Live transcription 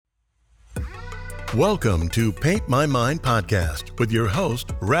Welcome to Paint My Mind podcast with your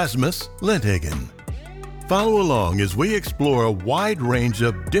host, Rasmus Lenthagen. Follow along as we explore a wide range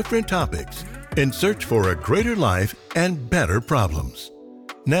of different topics in search for a greater life and better problems.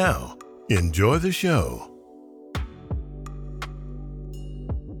 Now, enjoy the show.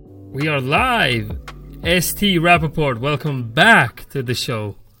 We are live. ST Rappaport, welcome back to the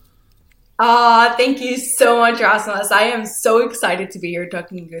show. Thank you so much, Rasmus. I am so excited to be here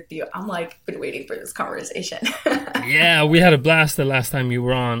talking with you. I'm been waiting for this conversation. Yeah, we had a blast the last time you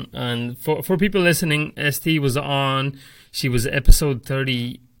were on. And for people listening, ST was on. She was episode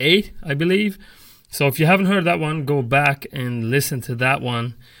 38, I believe. So if you haven't heard that one, go back and listen to that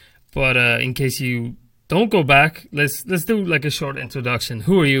one. But in case you don't go back, let's do like a short introduction.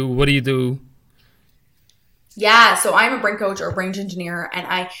 Who are you? What do you do? Yeah, so I'm a brain coach or a brain engineer, and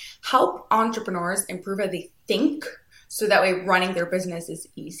I help entrepreneurs improve how they think so that way running their business is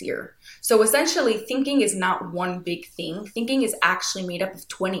easier. So essentially, thinking is not one big thing. Thinking is actually made up of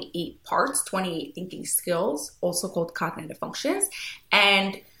 28 parts, 28 thinking skills, also called cognitive functions.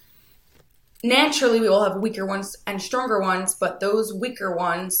 And naturally, we all have weaker ones and stronger ones, but those weaker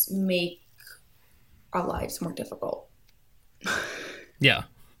ones make our lives more difficult. Yeah.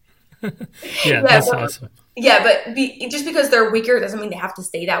 Yeah, that's awesome. Yeah, but just because they're weaker doesn't mean they have to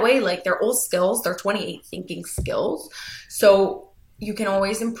stay that way. Like, they're all skills. They're 28 thinking skills. So you can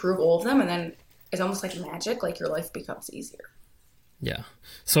always improve all of them. And then it's almost like magic. Like, your life becomes easier. Yeah.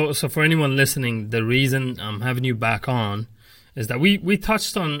 So for anyone listening, the reason I'm having you back on is that we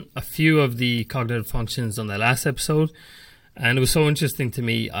touched on a few of the cognitive functions on the last episode. And it was so interesting to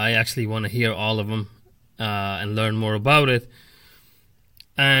me. I actually want to hear all of them and learn more about it.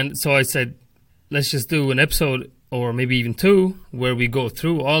 And so I said, let's just do an episode or maybe even two where we go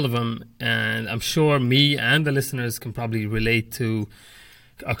through all of them. And I'm sure me and the listeners can probably relate to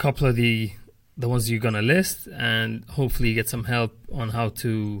a couple of the ones you're going to list and hopefully get some help on how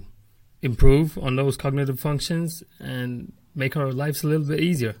to improve on those cognitive functions and make our lives a little bit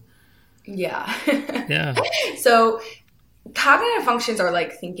easier. Yeah. Yeah. So cognitive functions are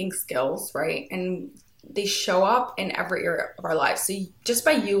like thinking skills, right? And they show up in every area of our lives. So just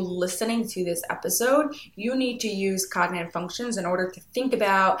by you listening to this episode, you need to use cognitive functions in order to think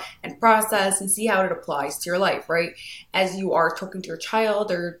about and process and see how it applies to your life, right? As you are talking to your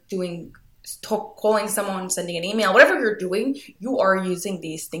child or calling someone, sending an email, whatever you're doing, you are using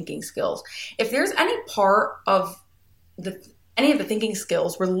these thinking skills. If there's any part of any of the thinking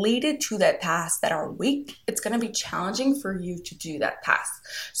skills related to that task that are weak, it's going to be challenging for you to do that task.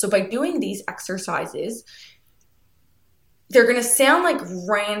 So by doing these exercises, they're going to sound like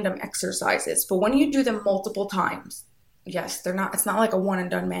random exercises, but when you do them multiple times, yes, it's not like a one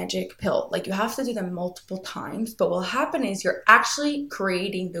and done magic pill. Like, you have to do them multiple times, but what will happen is you're actually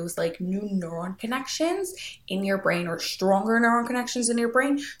creating those like new neuron connections in your brain or stronger neuron connections in your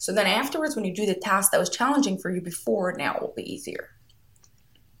brain. So then afterwards, when you do the task that was challenging for you before, now it will be easier.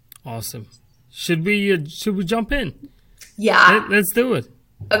 Awesome. Should we jump in? Yeah. Let's do it.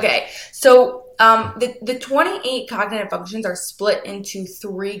 Okay. So the 28 cognitive functions are split into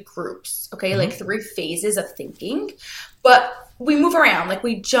three groups, okay? Like three phases of thinking, but we move around, like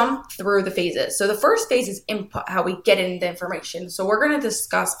we jump through the phases. So the first phase is input, how we get in the information. So we're going to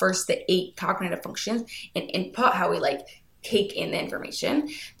discuss first the 8 cognitive functions and input, how we like take in the information.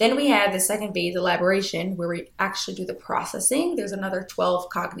 Then we have the second phase, elaboration, where we actually do the processing. There's another 12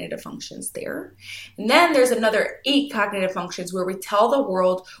 cognitive functions there. And then there's another 8 cognitive functions where we tell the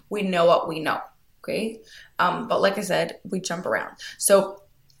world we know what we know. Okay. But like I said, we jump around. So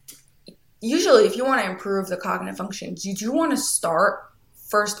usually if you want to improve the cognitive functions, you do want to start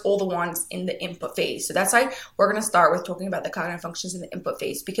first all the ones in the input phase. So that's why we're going to start with talking about the cognitive functions in the input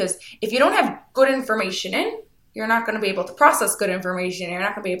phase, because if you don't have good information in, you're not going to be able to process good information. You're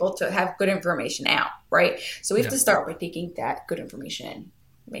not going to be able to have good information out, right? So we have to start by taking that good information in.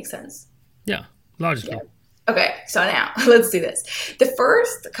 Makes sense? Yeah, logically. Yeah. Okay, so now let's do this. The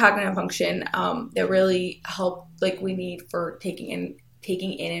first cognitive function that really we need for taking in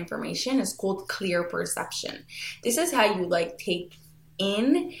information is called clear perception. This is how you take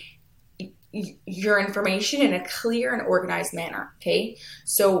in your information in a clear and organized manner. Okay,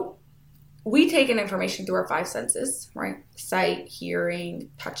 so we take in information through our 5 senses, right? Sight, hearing,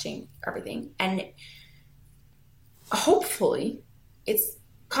 touching, everything, and hopefully it's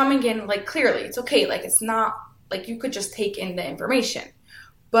coming in clearly. It's okay. It's not like you could just take in the information.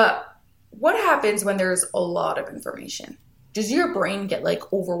 But what happens when there's a lot of information? Does your brain get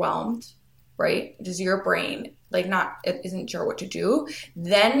overwhelmed? right? Does your brain like not it isn't sure what to do,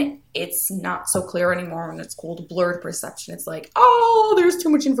 then it's not so clear anymore, and it's called blurred perception. It's like, oh, there's too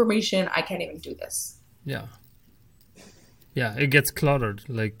much information. I can't even do this. Yeah. Yeah, it gets cluttered.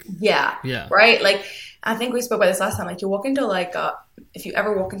 Like, Yeah, yeah. right. Like I think we spoke about this last time. Like you walk into like if you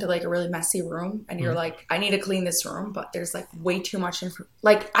ever walk into like a really messy room and you're like, I need to clean this room, but there's like way too much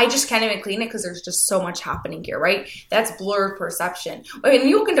like I just can't even clean it because there's just so much happening here, right? That's blurred perception. When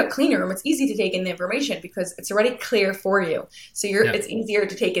you walk into a clean room, it's easy to take in the information because it's already clear for you. So it's easier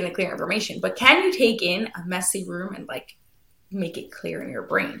to take in the clear information. But can you take in a messy room and like make it clear in your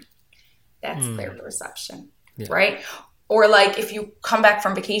brain? That's clear perception, right? Or like if you come back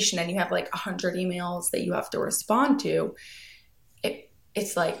from vacation and you have like 100 emails that you have to respond to,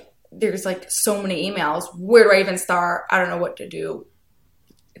 it's like there's like so many emails. Where do I even start? I don't know what to do.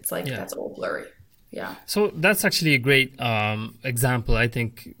 It's like that's all blurry. Yeah. So that's actually a great example. I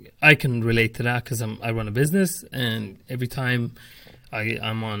think I can relate to that because I run a business, and every time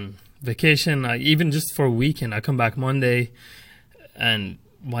I'm on vacation, even just for a weekend, I come back Monday and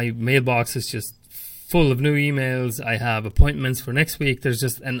my mailbox is just full of new emails. I have appointments for next week.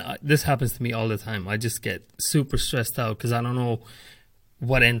 This happens to me all the time. I just get super stressed out because I don't know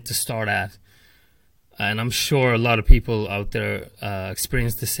what end to start at. And I'm sure a lot of people out there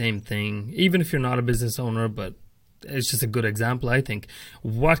experience the same thing, even if you're not a business owner, but it's just a good example, I think.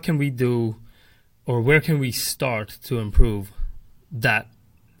 What can we do, or where can we start to improve that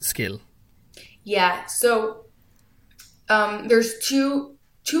skill? Yeah. So there's two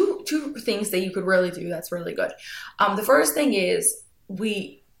things that you could really do that's really good. The first thing is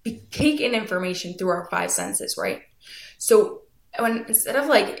we take in information through our five senses, right? So instead of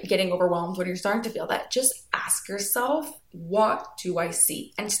like getting overwhelmed when you're starting to feel that, just ask yourself, what do I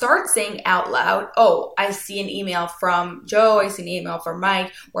see? And start saying out loud, oh, I see an email from Joe, I see an email from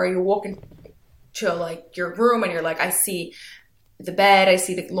Mike, where you walk into like your room and you're like, I see the bed, I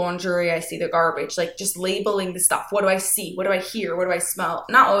see the laundry, I see the garbage, like just labeling the stuff. What do I see? What do I hear? What do I smell?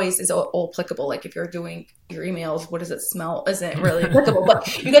 Not always is all applicable. Like if you're doing your emails, what does it smell? Isn't really applicable,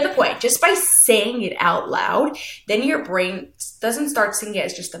 but you get the point. Just by saying it out loud, then your brain doesn't start seeing it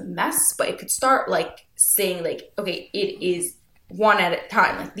as just a mess, but it could start like saying like, okay, it is one at a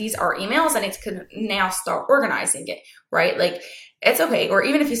time. Like these are emails, and it can now start organizing it, right? Like it's okay. Or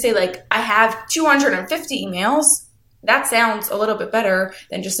even if you say like, I have 250 emails, that sounds a little bit better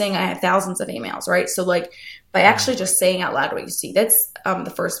than just saying I have thousands of emails, right? So like by actually just saying out loud what you see, that's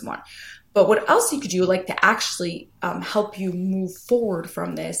the first one. But what else you could do, like to actually help you move forward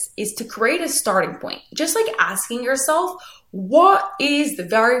from this, is to create a starting point. Just like asking yourself, what is the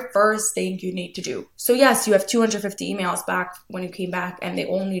very first thing you need to do? So yes, you have 250 emails back when you came back, and they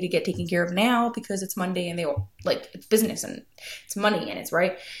all need to get taken care of now because it's Monday, and they all, like, it's business and it's money and it's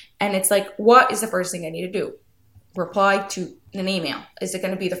right. And it's like, what is the first thing I need to do? Reply to an email. Is it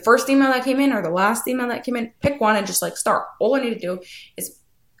going to be the first email that came in or the last email that came in? Pick one and just like start. All I need to do is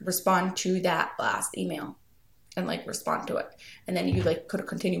respond to that last email and like respond to it. And then you like could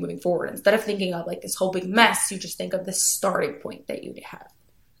continue moving forward. Instead of thinking of like this whole big mess, you just think of the starting point that you'd have.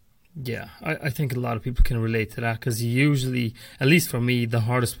 Yeah, I think a lot of people can relate to that because usually, at least for me, the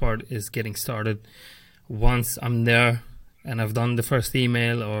hardest part is getting started. Once I'm there and I've done the first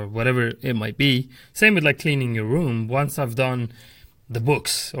email or whatever it might be. Same with like cleaning your room. Once I've done the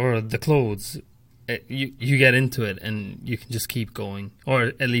books or the clothes, you get into it and you can just keep going,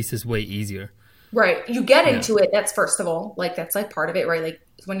 or at least it's way easier. Right. You get into it. That's first of all, like that's like part of it, right? Like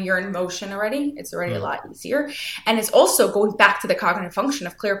when you're in motion already, it's already a lot easier. And it's also going back to the cognitive function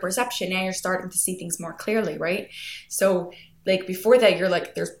of clear perception. Now you're starting to see things more clearly, right? So like before that, you're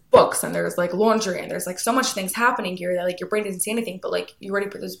like, there's books and there's like laundry and there's like so much things happening here that like your brain doesn't see anything, but like you already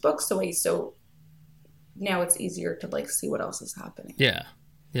put those books away. So now it's easier to like see what else is happening. Yeah.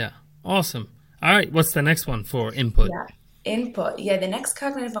 Yeah. Awesome. All right. What's the next one for input? Yeah. Input. Yeah. The next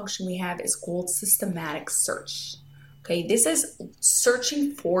cognitive function we have is called systematic search. Okay. This is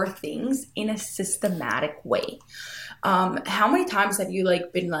searching for things in a systematic way. How many times have you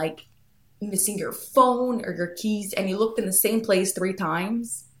like been like missing your phone or your keys and you looked in the same place 3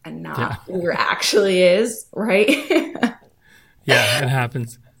 times and not where it actually is, right? Yeah, it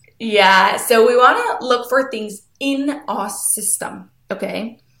happens. Yeah, so we want to look for things in our system,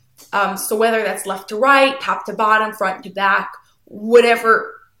 okay? So whether that's left to right, top to bottom, front to back,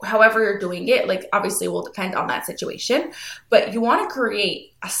 whatever, however you're doing it, like obviously it will depend on that situation, but you want to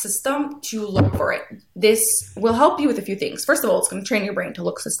create a system to look for it. This will help you with a few things. First of all, it's going to train your brain to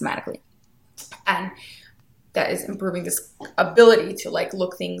look systematically. And that is improving this ability to like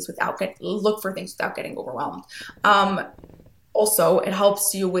look for things without getting overwhelmed. also it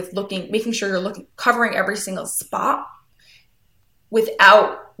helps you with making sure you're covering every single spot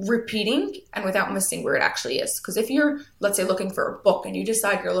without repeating and without missing where it actually is. Because if you're, let's say, looking for a book and you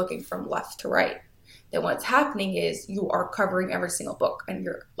decide you're looking from left to right, then what's happening is you are covering every single book and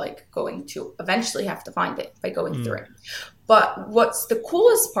you're like going to eventually have to find it by going through it. But what's the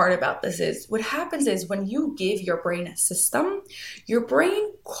coolest part about this is what happens is when you give your brain a system, your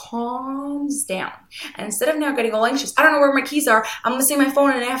brain calms down. And instead of now getting all anxious, I don't know where my keys are, I'm missing my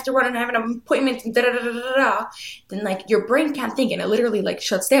phone and I have to run and have an appointment, da da da da da da, then like your brain can't think and it literally like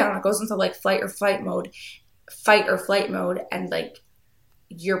shuts down. It goes into like fight or flight mode, and like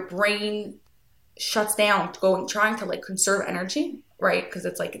your brain shuts down trying to like conserve energy, right? Because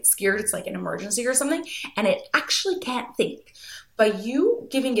it's like it's scared, it's like an emergency or something, and it actually can't think. By you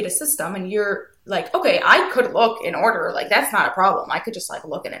giving it a system and you're like, okay, I could look in order, like that's not a problem, I could just like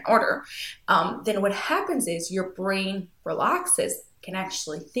look in an order, then what happens is your brain relaxes, can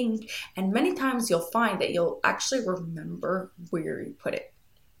actually think, and many times you'll find that you'll actually remember where you put it.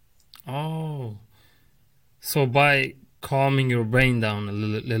 Oh, so by calming your brain down a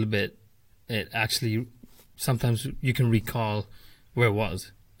little bit, it actually, sometimes you can recall where it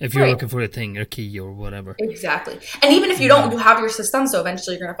was. If you're looking for a thing, or key, or whatever. Exactly. And even if you don't, you have your system, so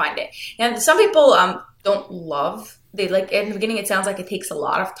eventually you're going to find it. And some people they like, in the beginning it sounds like it takes a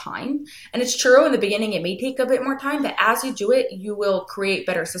lot of time. And it's true, in the beginning it may take a bit more time, but as you do it, you will create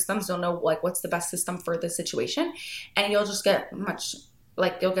better systems. You'll know like what's the best system for the situation. And you'll just get much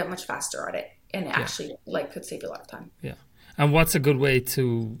faster at it. And it actually like could save you a lot of time. Yeah. And what's a good way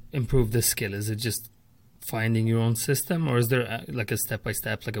to improve this skill? Is it just finding your own system, or is there like a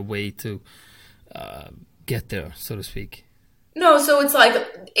step-by-step, like a way to get there, so to speak? No, so it's like,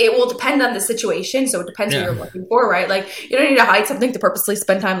 it will depend on the situation. So it depends what you're looking for, right? Like you don't need to hide something to purposely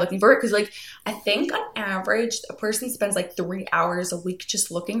spend time looking for it. Because like, I think on average, a person spends like 3 hours a week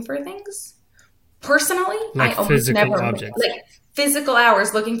just looking for things. Personally, like I almost never objects. like physical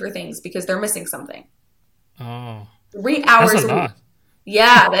hours looking for things because they're missing something. Oh, 3 hours that's a a week. lot.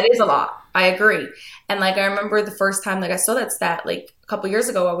 Yeah, that is a lot. I agree. And like I remember the first time like I saw that stat like a couple years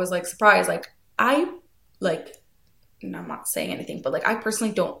ago, I was like surprised. Like I like, and I'm not saying anything, but like I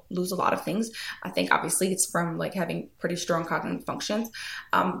personally don't lose a lot of things. I think obviously it's from like having pretty strong cognitive functions.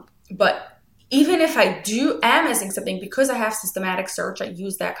 But even if I am missing something, because I have systematic search, I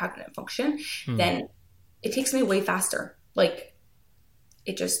use that cognitive function, then it takes me way faster. Like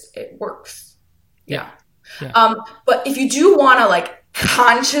it works. Yeah. But if you do want to like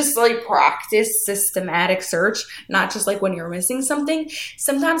consciously practice systematic search, not just like when you're missing something,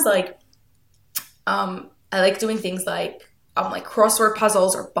 sometimes like I like doing things like crossword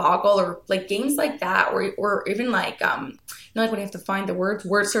puzzles or Boggle or like games like that, or even like like when you have to find the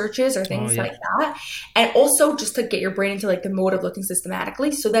word searches or things like that. And also just to get your brain into like the mode of looking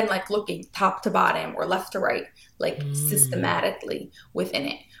systematically, so then like looking top to bottom or left to right, like systematically within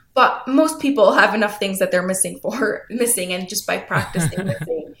it. But most people have enough things that they're missing, and just by practicing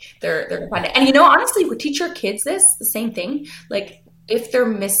missing, they're gonna find it. And honestly, we teach our kids the same thing. Like if they're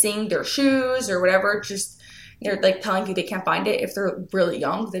missing their shoes or whatever, just they're like telling you they can't find it. If they're really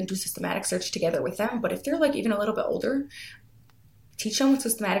young, then do systematic search together with them. But if they're like even a little bit older, teach them with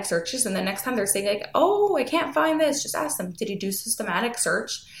systematic searches. And the next time they're saying like, "Oh, I can't find this," just ask them, "Did you do systematic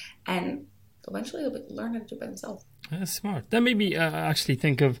search?" And eventually they'll learn how to do it by themselves. That's smart. That made me actually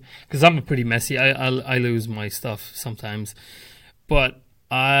think of, because I'm pretty messy. I lose my stuff sometimes, but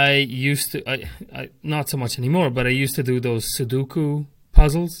I used to. I not so much anymore. But I used to do those Sudoku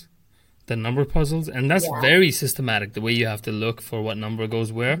puzzles, the number puzzles, and that's very systematic. The way you have to look for what number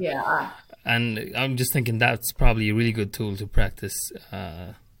goes where. Yeah. And I'm just thinking that's probably a really good tool to practice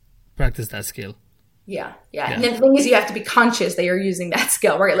that skill. Yeah. And the thing is, you have to be conscious that you're using that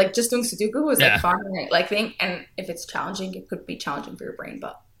skill, right? Like just doing Sudoku is like fun, like thing. And if it's challenging, it could be challenging for your brain,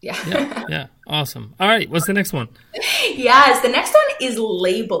 but yeah. Awesome. All right. What's the next one? Yes. The next one is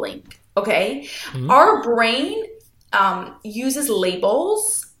labeling. Okay. Our brain uses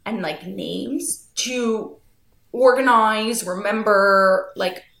labels and like names to organize, remember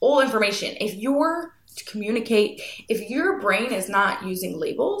like all information. If you're to communicate, if your brain is not using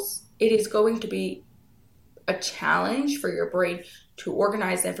labels, it is going to be a challenge for your brain to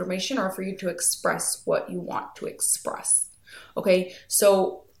organize the information or for you to express what you want to express. Okay,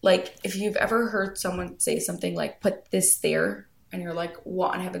 so like if you've ever heard someone say something like "put this there," and you're like,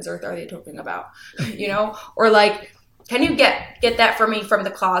 what on heaven's earth are they talking about? Or like, can you get that for me from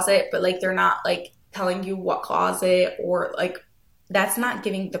the closet? But like they're not like telling you what closet, or like that's not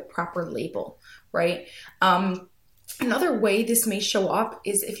giving the proper label, right? Another way this may show up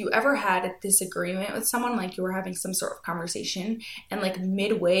is if you ever had a disagreement with someone, like you were having some sort of conversation, and like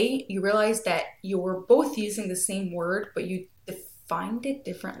midway, you realize that you were both using the same word, but you defined it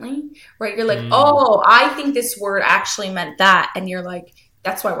differently, right? You're like, oh, I think this word actually meant that. And you're like,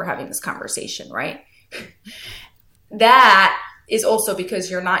 that's why we're having this conversation, right? That is also because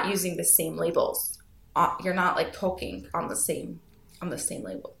you're not using the same labels. You're not like talking on the same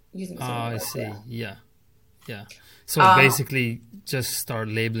label, using the same label. I see. Yeah. So basically, just start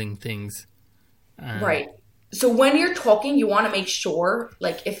labeling things. Right. So when you're talking, you want to make sure,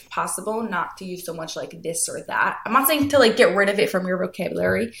 like, if possible, not to use so much like this or that. I'm not saying to like get rid of it from your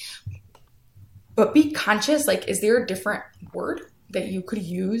vocabulary, but be conscious. Like, is there a different word that you could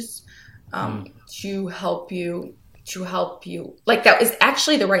use to help you? Like, that is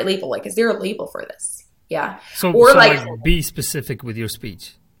actually the right label. Like, is there a label for this? Yeah. So like be specific with your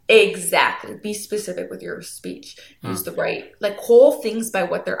speech. Exactly. Be specific with your speech. Use the right, like, call things by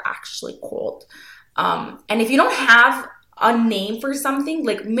what they're actually called. And if you don't have a name for something,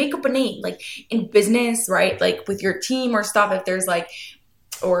 like, make up a name, like in business, right? Like with your team or stuff, if there's like,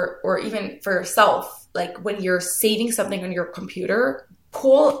 or even for yourself, like when you're saving something on your computer,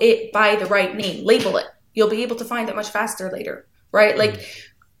 call it by the right name, label it. You'll be able to find it much faster later, right? Like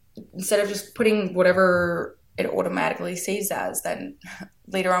instead of just putting whatever it automatically saves as, then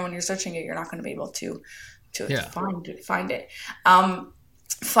later on when you're searching it, you're not going to be able to find it.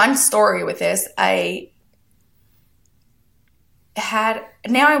 Fun story with this. I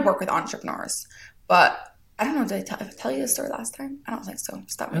work with entrepreneurs, but I don't know, did I tell you this story last time? I don't think so.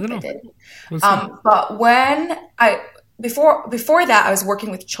 Stop me if I did. But when before that, I was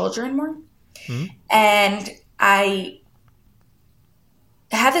working with children more. And I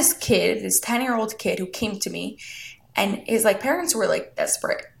had this 10-year-old kid who came to me, and his like parents were like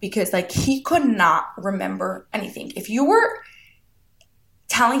desperate because like he could not remember anything. If you were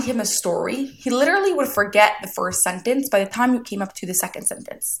telling him a story, he literally would forget the first sentence by the time you came up to the second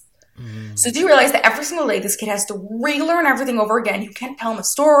sentence. So do you realize that every single day this kid has to relearn everything over again? You can't tell him a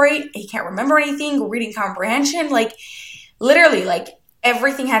story. He can't remember anything. Reading comprehension, like literally, like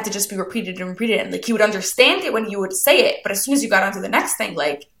everything had to just be repeated and repeated. And like he would understand it when you would say it, but as soon as you got onto the next thing,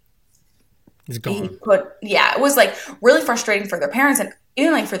 like it's gone. It was like really frustrating for their parents, and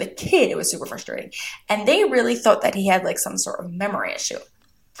even like for the kid, it was super frustrating. And they really thought that he had like some sort of memory issue.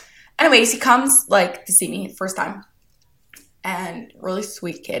 Anyways, he comes like to see me first time, and really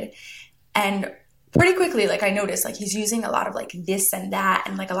sweet kid. And pretty quickly, like I noticed like he's using a lot of like this and that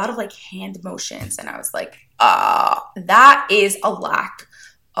and like a lot of like hand motions. And I was like, that is a lack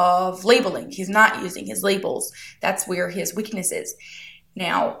of labeling. He's not using his labels. That's where his weakness is.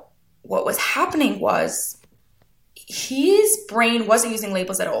 Now, what was happening was his brain wasn't using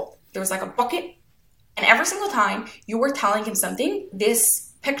labels at all. There was like a bucket, and every single time you were telling him something, this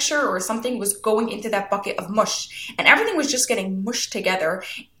picture or something was going into that bucket of mush, and everything was just getting mushed together,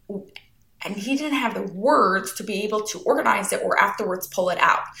 and he didn't have the words to be able to organize it or afterwards pull it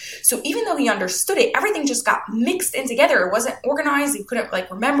out. So even though he understood it, everything just got mixed in together. It wasn't organized. He couldn't like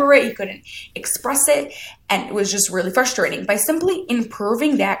remember it. He couldn't express it. And it was just really frustrating. By simply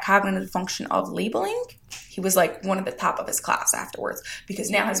improving that cognitive function of labeling, he was like one of the top of his class afterwards, because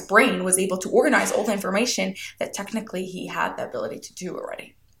now his brain was able to organize all the information that technically he had the ability to do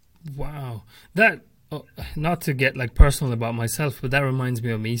already. Wow. Not to get like personal about myself, but that reminds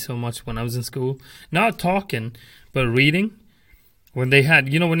me of me so much when I was in school. Not talking, but reading. When they had,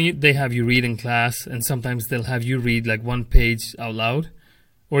 they have you read in class, and sometimes they'll have you read like one page out loud,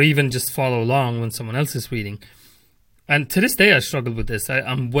 or even just follow along when someone else is reading. And to this day, I struggle with this.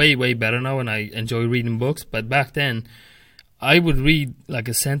 I'm way, way better now, and I enjoy reading books. But back then, I would read like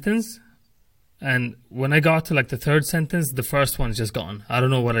a sentence, and when I got to like the third sentence, the first one's just gone. I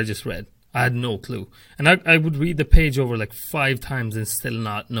don't know what I just read. I had no clue. And I would read the page over like 5 times and still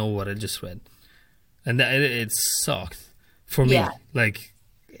not know what I just read. And it sucked for me. Yeah. Like,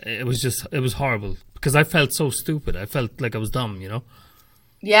 it was horrible because I felt so stupid. I felt like I was dumb,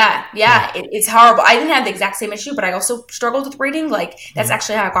 Yeah. It's horrible. I didn't have the exact same issue, but I also struggled with reading. Like, that's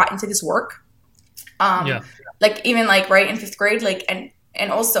actually how I got into this work. Like, even like right in 5th grade, like,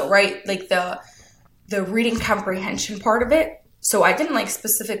 and also, right, like the reading comprehension part of it. So I didn't like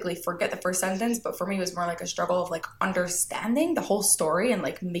specifically forget the first sentence, but for me it was more like a struggle of like understanding the whole story and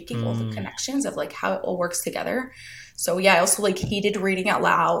like making all the connections of like how it all works together. So yeah, I also like hated reading out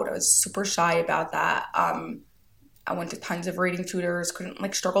loud. I was super shy about that. I went to tons of reading tutors, couldn't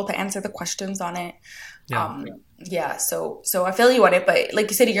like struggle to answer the questions on it. So I feel you on it, but like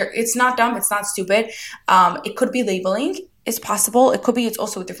you said, it's not dumb, it's not stupid. It could be labeling. is possible. It could be it's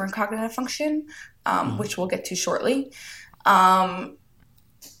also a different cognitive function, which we'll get to shortly. But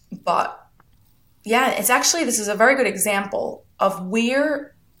yeah, it's actually, this is a very good example of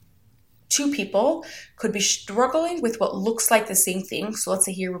where two people could be struggling with what looks like the same thing. So let's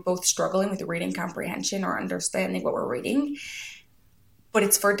say here we're both struggling with reading comprehension or understanding what we're reading, but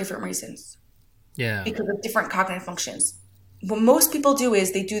it's for different reasons. Yeah. Because of different cognitive functions. What most people do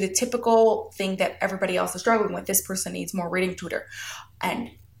is they do the typical thing that everybody else is struggling with. This person needs more reading tutor.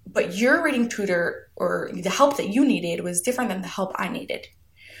 But your reading tutor or the help that you needed was different than the help I needed.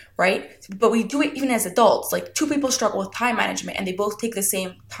 Right? But we do it even as adults. Like two people struggle with time management and they both take the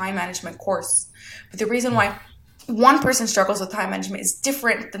same time management course. But the reason why one person struggles with time management is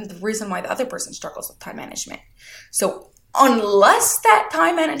different than the reason why the other person struggles with time management. So unless that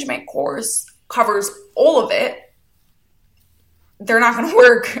time management course covers all of it, they're not going to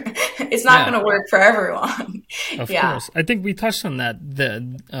work. It's not going to work for everyone. Of course. I think we touched on that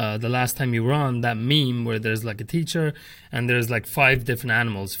the last time you were on, that meme where there's like a teacher and there's like 5 different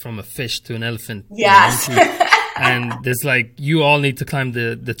animals from a fish to an elephant. Yes. And there's like, you all need to climb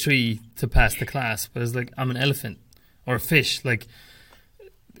the tree to pass the class. But it's like, I'm an elephant or a fish. Like,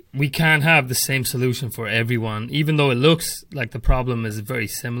 we can't have the same solution for everyone, even though it looks like the problem is very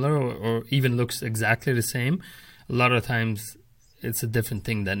similar or even looks exactly the same. A lot of times it's a different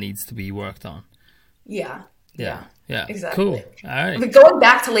thing that needs to be worked on. Yeah. Exactly. Cool. All right. But going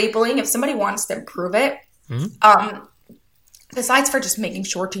back to labeling, if somebody wants to improve it, besides for just making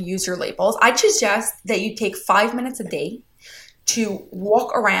sure to use your labels, I suggest that you take 5 minutes a day to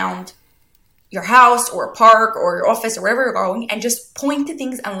walk around your house or a park or your office or wherever you're going and just point to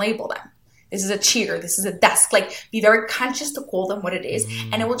things and label them. This is a chair. This is a desk. Like, be very conscious to call them what it is.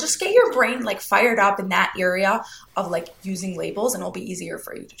 And it will just get your brain like fired up in that area of like using labels, and it'll be easier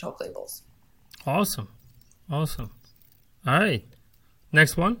for you to talk labels. Awesome. All right.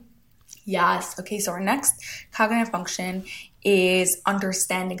 Next one. Yes. Okay. So our next cognitive function is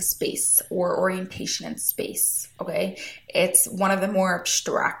understanding space or orientation in space. Okay. It's one of the more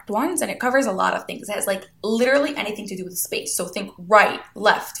abstract ones and it covers a lot of things. It has like literally anything to do with space. So think right,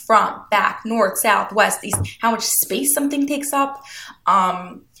 left, front, back, north, south, west, east, how much space something takes up.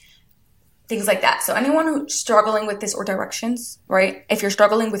 Things like that. So anyone who's struggling with this or directions, right? If you're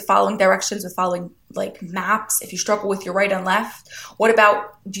struggling with following directions, with following like maps, if you struggle with your right and left, what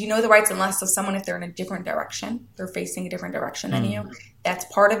about, do you know the rights and lefts of someone if they're in a different direction? They're facing a different direction than you. That's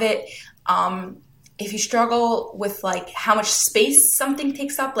part of it. If you struggle with like how much space something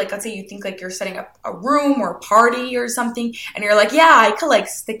takes up, like let's say you think like you're setting up a room or a party or something, and you're like, yeah, I could like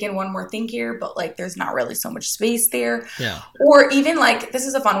stick in one more thing here, but like there's not really so much space there. Yeah. Or even like, this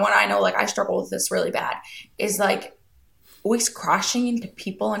is a fun one. I know like I struggle with this really bad, is like always crashing into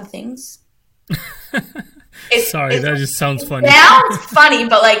people and things. Sorry, that just sounds funny. It sounds funny,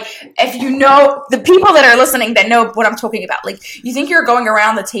 but like if you know the people that are listening that know what I'm talking about, like you think you're going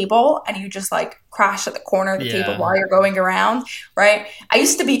around the table and you just like crash at the corner of the table while you're going around, right? I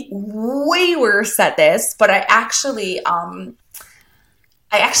used to be way worse at this, but I actually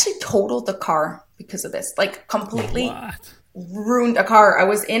totaled the car because of this, like completely ruined a car. I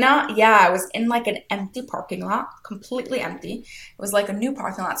was in like an empty parking lot, completely empty. It was like a new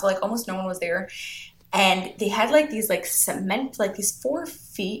parking lot, so like almost no one was there. And they had like these like cement, like these 4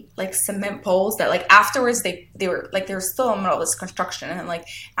 feet like cement poles that like afterwards they were still in the middle of this construction, and like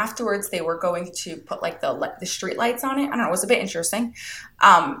afterwards they were going to put like the street lights on it. I don't know, it was a bit interesting.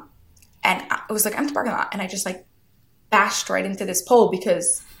 And it was like empty parking lot, and I just like bashed right into this pole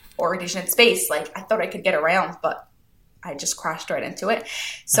because orientation in space. Like I thought I could get around, but I just crashed right into it.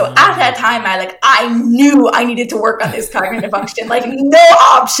 So at that time, I knew I needed to work on this cognitive function. Like no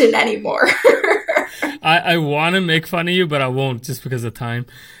option anymore. I want to make fun of you, but I won't just because of time.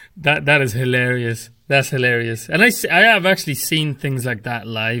 That is hilarious. That's hilarious. And I have actually seen things like that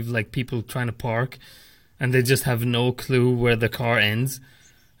live, like people trying to park and they just have no clue where the car ends.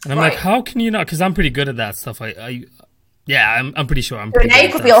 And I'm like, how can you not? Because I'm pretty good at that stuff. I'm pretty sure I'm pretty good. Now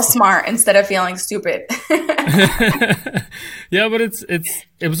you could feel smart instead of feeling stupid. Yeah, but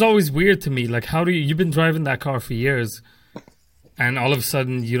it was always weird to me. Like, how do you've been driving that car for years and all of a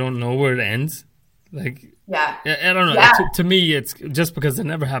sudden you don't know where it ends? Like, I don't know. Yeah. To me, it's just because it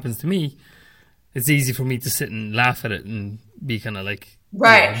never happens to me. It's easy for me to sit and laugh at it and be kind of like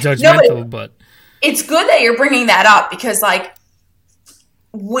judgmental. But it's good that you're bringing that up because like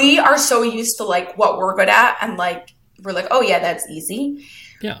we are so used to like what we're good at and like we're like, oh yeah, that's easy.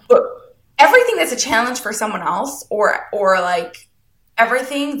 Yeah. But everything that's a challenge for someone else or like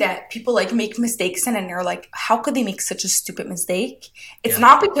everything that people like make mistakes in and they're like, how could they make such a stupid mistake? It's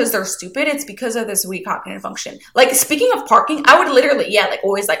not because they're stupid, it's because of this weak cognitive function. Like, speaking of parking, I would literally like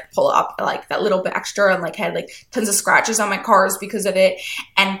always like pull up like that little bit extra and like had like tons of scratches on my cars because of it.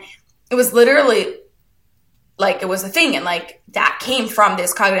 And it was literally like, it was a thing, and like that came from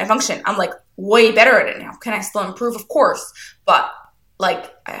this cognitive function. I'm like way better at it now. Can I still improve? Of course, but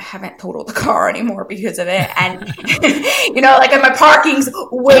like I haven't totaled the car anymore because of it. And like, and my parking's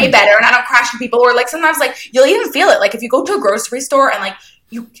way better and I don't crash into people. Or like sometimes like you'll even feel it. Like if you go to a grocery store and like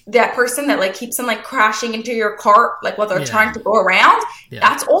that person that like keeps on like crashing into your cart, like while they're trying to go around,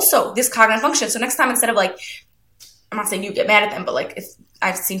 that's also this cognitive function. So next time, instead of like, I'm not saying you get mad at them, but like if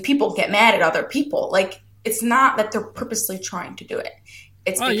I've seen people get mad at other people, like it's not that they're purposely trying to do it.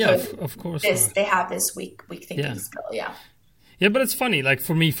 It's because of course they have this weak thinking skill. Yeah. Yeah, but it's funny. Like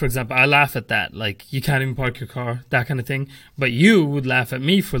for me, for example, I laugh at that. Like you can't even park your car, that kind of thing. But you would laugh at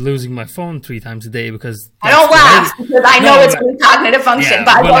me for losing my phone 3 times a day because I don't laugh because I know it's a cognitive function.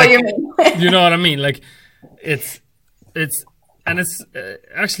 But I know what you mean. You know what I mean? Like it's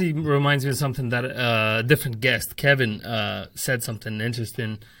actually reminds me of something that a different guest, Kevin, said something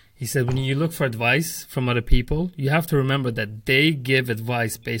interesting. He said, when you look for advice from other people, you have to remember that they give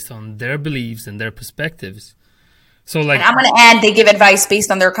advice based on their beliefs and their perspectives. So like, and I'm going to add, they give advice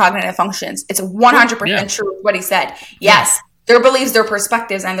based on their cognitive functions. It's 100% true what he said. Yes, their beliefs, their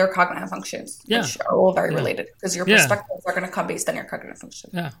perspectives, and their cognitive functions, which are all very related, because your perspectives are going to come based on your cognitive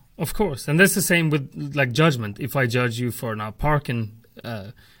functions. Yeah, of course. And that's the same with like judgment. If I judge you for not parking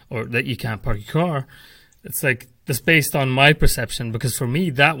or that you can't park your car, it's like that's based on my perception, because for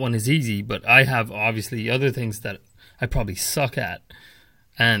me, that one is easy. But I have obviously other things that I probably suck at.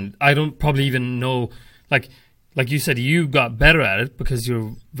 And I don't probably even know, like you said, you got better at it because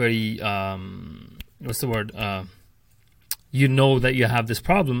you're very, what's the word? You know that you have this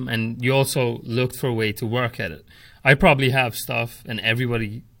problem and you also looked for a way to work at it. I probably have stuff, and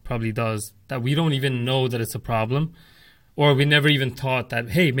everybody probably does, that we don't even know that it's a problem, or we never even thought that,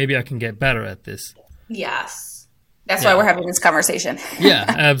 hey, maybe I can get better at this. Yes. That's why we're having this conversation. Yeah,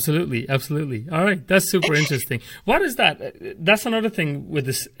 absolutely. Absolutely. All right. That's super interesting. What is that? That's another thing with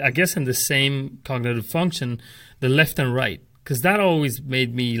this, I guess, in the same cognitive function, the left and right. Because that always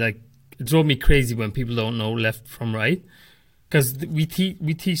made me it drove me crazy when people don't know left from right. Because we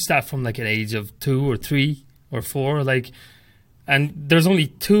teach that from like an age of 2 or 3 or 4. And there's only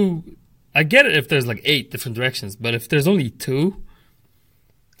 2. I get it if there's like 8 different directions, but if there's only 2.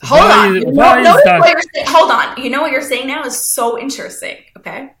 Hold on. Hold on. You know what you're saying now is so interesting.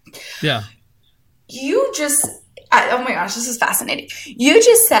 Okay. Yeah. You just, oh my gosh, this is fascinating. You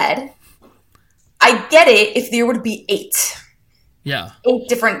just said, I get it if there would be 8. Yeah. 8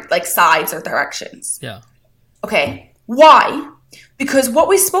 different sides or directions. Yeah. Okay. Why? Because what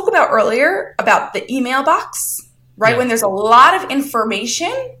we spoke about earlier about the email box, right? Yeah. When there's a lot of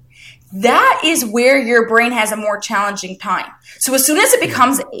information, that is where your brain has a more challenging time. So as soon as it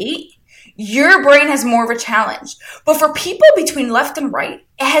becomes 8, your brain has more of a challenge. But for people between left and right,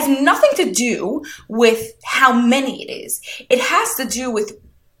 it has nothing to do with how many it is. It has to do with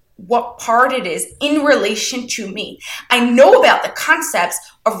what part it is in relation to me. I know about the concepts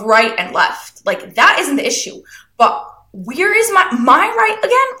of right and left. That isn't the issue. But where is my right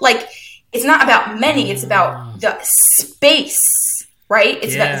again? It's not about many. It's about the space. Right?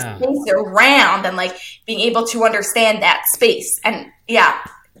 It's about the space around and being able to understand that space. And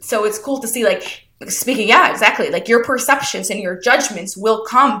so it's cool to see speaking, exactly. Your perceptions and your judgments will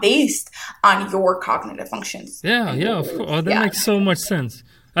come based on your cognitive functions. Yeah. Of course. Oh, that makes so much sense.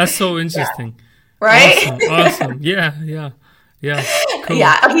 That's so interesting. Yeah. Right? Awesome. Yeah. Cool.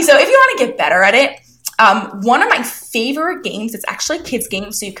 Yeah. Okay. So if you want to get better at it, one of my favorite games, it's actually a kids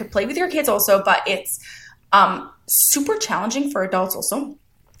game. So you could play with your kids also, but it's, super challenging for adults also.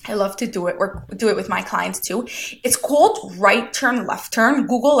 I love to do it or do it with my clients too. It's called right turn, left turn.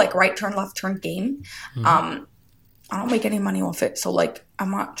 Google right turn, left turn game. I don't make any money off it. So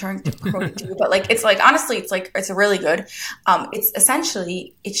I'm not trying to promote it to you, but it's honestly, it's really good. It's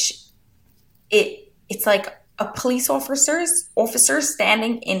essentially, it's like a police officers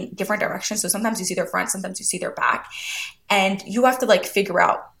standing in different directions. So sometimes you see their front, sometimes you see their back, and you have to figure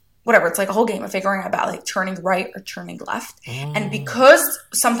out whatever. It's a whole game of figuring out about turning right or turning left. And because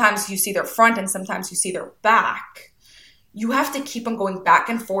sometimes you see their front and sometimes you see their back, you have to keep on going back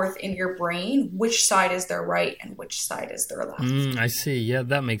and forth in your brain. Which side is their right and which side is their left? I see. Yeah,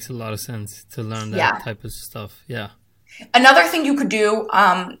 that makes a lot of sense to learn that type of stuff. Yeah. Another thing you could do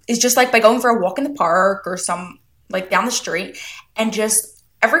is just by going for a walk in the park or some down the street and just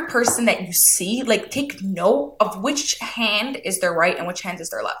every person that you see, like take note of which hand is their right and which hand is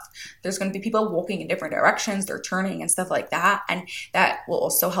their left. There's going to be people walking in different directions, they're turning and stuff like that. And that will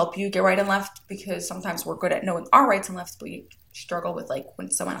also help you get right and left, because sometimes we're good at knowing our rights and lefts, but we struggle with like when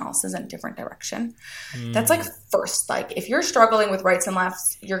someone else is in a different direction. That's like first, like if you're struggling with rights and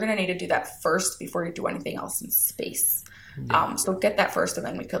lefts, you're going to need to do that first before you do anything else in space. Yeah. So get that first, and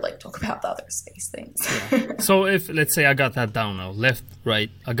then we could like talk about the other space things. Yeah. So if, let's say I got that down now, left,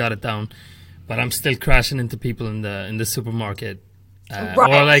 right, I got it down, but I'm still crashing into people in the supermarket, Right.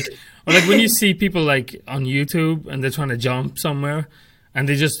 or like when you see people like on YouTube and they're trying to jump somewhere, and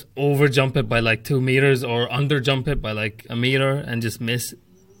they just over jump it by like 2 meters, or under jump it by like a meter and just miss,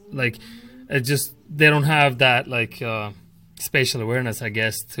 like it just, they don't have that like spatial awareness, I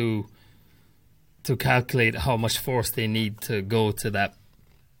guess, to calculate how much force they need to go to that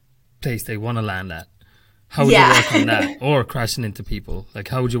place they want to land at. How would you work on that? Or crashing into people, like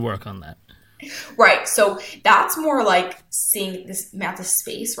how would you work on that? Right. So that's more like seeing this amount of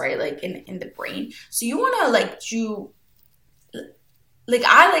space, right? Like in the brain. So you want to like do, like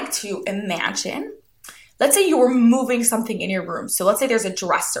I like to imagine, let's say you were moving something in your room. So let's say there's a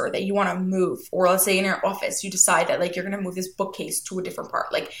dresser that you want to move, or let's say in your office, you decide that like you're going to move this bookcase to a different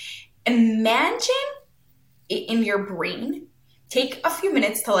part. Like imagine it in your brain, take a few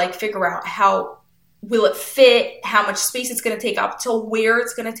minutes to like figure out how will it fit, how much space it's going to take up, to where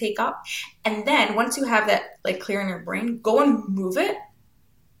it's going to take up. And then once you have that like clear in your brain, go and move it,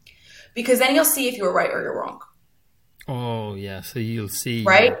 because then you'll see if you were right or you're wrong. Oh yeah, so you'll see,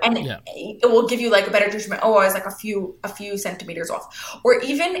 right? And it will give you like a better judgment. Oh, I was like a few centimeters off. Or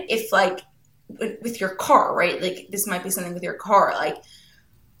even if like with your car, right? Like this might be something with your car, like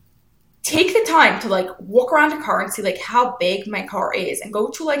take the time to like walk around the car and see like how big my car is, and go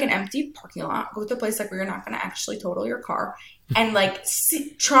to like an empty parking lot, go to a place like where you're not going to actually total your car, and like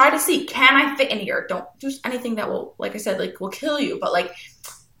try to see, can I fit in here? Don't do anything that will, like I said, like will kill you, but like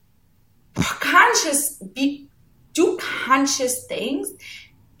do conscious things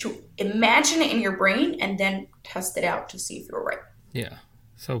to imagine it in your brain and then test it out to see if you're right. Yeah.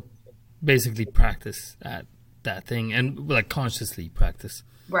 So basically practice that thing, and like consciously practice.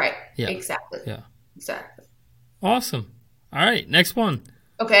 Right. Yeah. Exactly. Yeah. Exactly. Awesome. All right. Next one.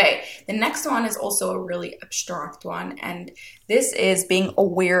 Okay. The next one is also a really abstract one. And this is being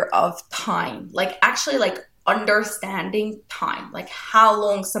aware of time. Like actually like understanding time. Like how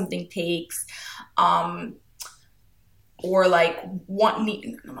long something takes. Or like what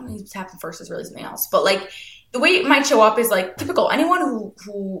needs to happen first is really something else. But like the way it might show up is like typical. Anyone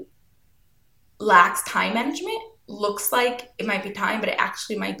who lacks time management looks like it might be time, but it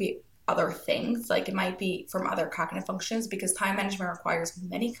actually might be other things. Like it might be from other cognitive functions, because time management requires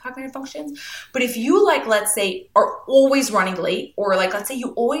many cognitive functions. But if you like, let's say, are always running late, or like, let's say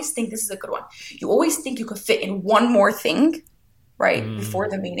you always think, this is a good one, you always think you could fit in one more thing, right? Before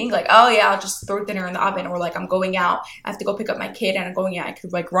the meeting, like, oh yeah, I'll just throw dinner in the oven, or like I'm going out, I have to go pick up my kid and I'm going out, I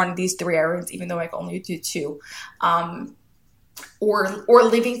could like run these 3 errands even though I can only do 2. Or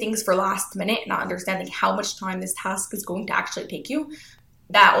leaving things for last minute, not understanding how much time this task is going to actually take you.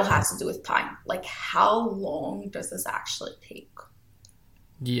 That all has to do with time. Like how long does this actually take?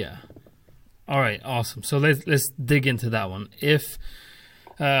 Yeah. All right, awesome. So let's dig into that one. If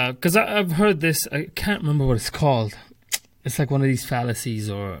because I've heard this, I can't remember what it's called. It's like one of these fallacies,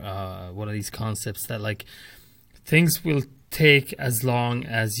 or one of these concepts that like things will take as long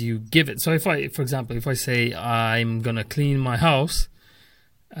as you give it. So for example, if I say I'm gonna clean my house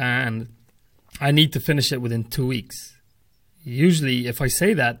and I need to finish it within 2 weeks, usually if I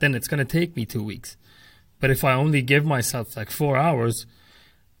say that, then it's gonna take me 2 weeks. But if I only give myself like 4 hours,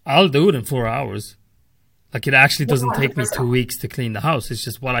 I'll do it in 4 hours. Like it actually doesn't take me 2 weeks to clean the house. It's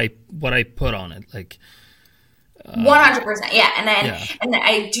just what I put on it. Like 100%, yeah. And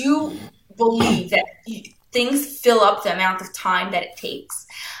I do believe that things fill up the amount of time that it takes.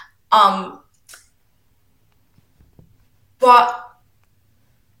 But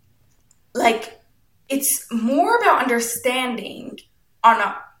like it's more about understanding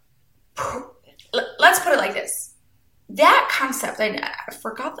on let's put it like this. That concept, I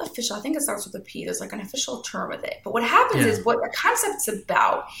forgot the official, I think it starts with a P. There's like an official term with it. But what happens is, what the concept's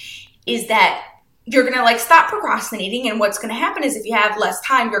about is that you're going to like stop procrastinating. And what's going to happen is, if you have less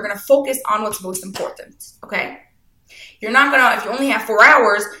time, you're going to focus on what's most important. Okay. You're not going to, if you only have 4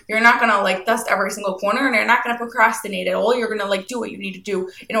 hours, you're not going to like dust every single corner, and you're not going to procrastinate at all. You're going to like do what you need to do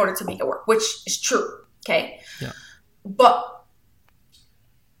in order to make it work, which is true. Okay. Yeah. But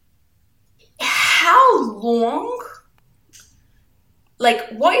how long, like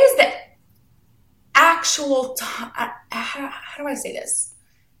what is the actual time? How do I say this?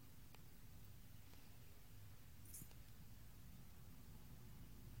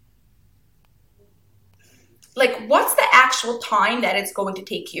 actual time that it's going to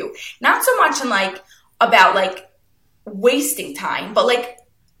take you. Not so much in like about like wasting time, but like,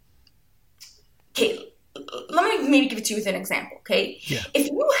 okay, let me maybe give it to you with an example, okay? Yeah. If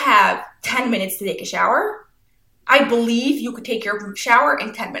you have 10 minutes to take a shower, I believe you could take your shower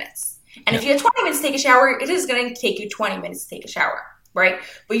in 10 minutes. And if you have 20 minutes to take a shower, it is going to take you 20 minutes to take a shower, right?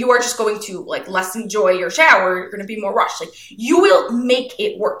 But you are just going to like less enjoy your shower. You're going to be more rushed. Like you will make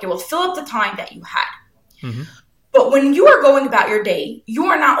it work. It will fill up the time that you had. Mm-hmm. But when you are going about your day, you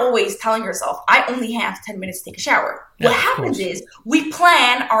are not always telling yourself, I only have 10 minutes to take a shower. Yeah, what happens is we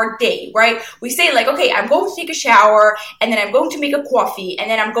plan our day, right? We say like, okay, I'm going to take a shower and then I'm going to make a coffee and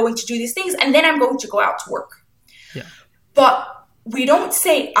then I'm going to do these things and then I'm going to go out to work. Yeah. But we don't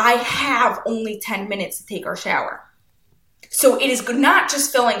say, I have only 10 minutes to take our shower. So it is not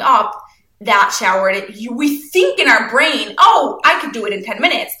just filling up that shower. We think in our brain, oh, I could do it in 10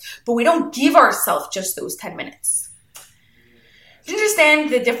 minutes, but we don't give ourselves just those 10 minutes. Do you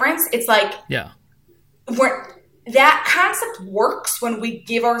understand the difference? It's like, that concept works when we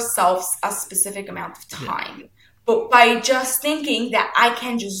give ourselves a specific amount of time. Yeah. But by just thinking that I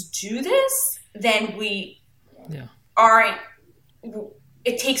can just do this, then we aren't,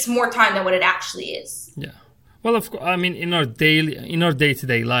 it takes more time than what it actually is. Yeah. Well, of course, I mean, in our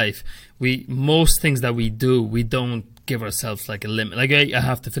day-to-day life, most things that we do, we don't give ourselves like a limit. Like, I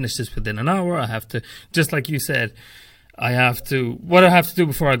have to finish this within an hour. I have to, just like you said, what I have to do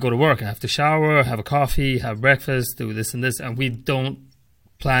before I go to work. I have to shower, have a coffee, have breakfast, do this and this. And we don't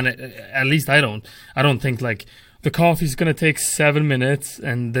plan it. At least I don't. I don't think like the coffee's going to take 7 minutes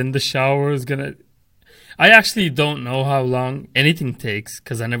and then the shower is going to... I actually don't know how long anything takes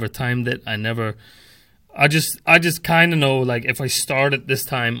because I never timed it. I just kind of know like if I start at this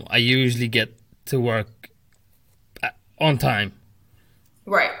time, I usually get to work on time.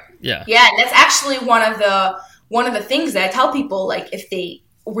 Right. Yeah. Yeah. That's actually one of the things that I tell people, like if they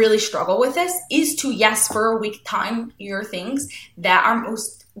really struggle with this, is to for a week time your things that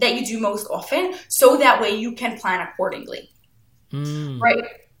you do most often, so that way you can plan accordingly. Right.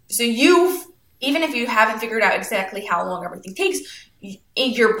 So even if you haven't figured out exactly how long everything takes,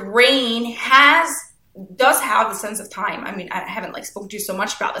 your brain does have the sense of time. I mean, I haven't like spoken to you so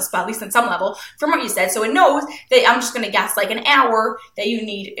much about this, but at least on some level from what you said. So it knows that I'm just going to guess like an hour that you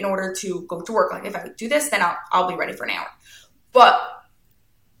need in order to go to work. Like if I do this, then I'll be ready for an hour. But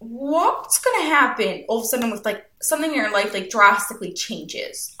what's going to happen all of a sudden with like something in your life like drastically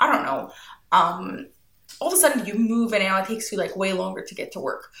changes? I don't know. All of a sudden you move and now it takes you like way longer to get to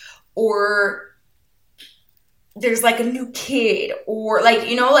work, or there's like a new kid, or like,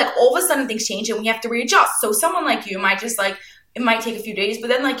 like all of a sudden things change and we have to readjust. So someone like you might just like, it might take a few days, but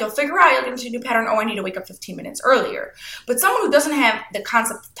then like you'll figure out, you'll get into a new pattern. Oh, I need to wake up 15 minutes earlier. But someone who doesn't have the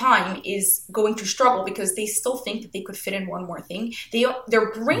concept of time is going to struggle because they still think that they could fit in one more thing.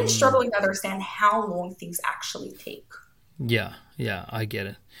 Their brain's struggling to understand how long things actually take. Yeah, I get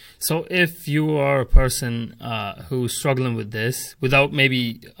it. So if you are a person who's struggling with this, without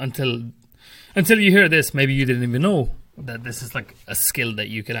maybe until you hear this, maybe you didn't even know that this is like a skill that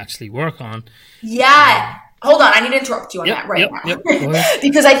you could actually work on. Yeah. Hold on. I need to interrupt you on that right now.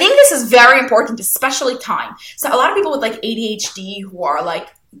 Because I think this is very important, especially time. So a lot of people with like ADHD who are like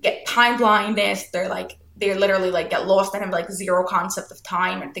get time blindness, they literally like get lost and have like zero concept of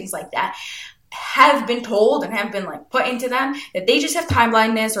time and things like that, have been told and have been like put into them that they just have time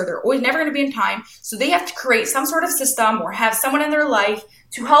blindness or they're always never going to be in time. So they have to create some sort of system or have someone in their life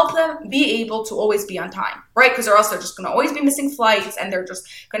to help them be able to always be on time, right? Because or else they're just going to always be missing flights and they're just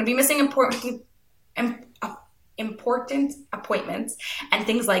going to be missing important appointments and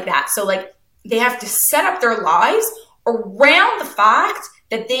things like that. So like they have to set up their lives around the fact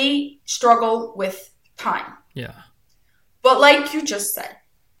that they struggle with time. Yeah. But like you just said,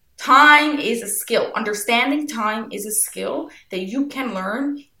 time is a skill. Understanding time is a skill that you can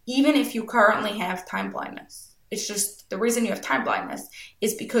learn even if you currently have time blindness. It's just the reason you have time blindness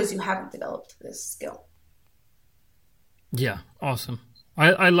is because you haven't developed this skill. Yeah, awesome.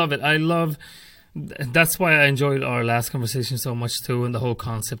 I love it. That's why I enjoyed our last conversation so much too, and the whole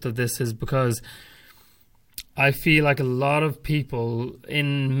concept of this is because I feel like a lot of people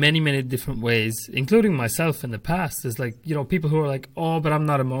in many, many different ways, including myself in the past, is like, people who are like, oh, but I'm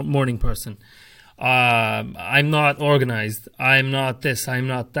not a morning person. I'm not organized. I'm not this. I'm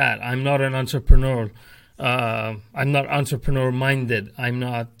not that. I'm not an entrepreneur. I'm not entrepreneur minded.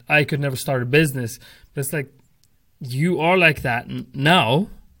 I could never start a business. But it's like, you are like that now,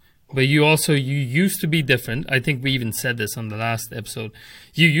 but you used to be different. I think we even said this on the last episode.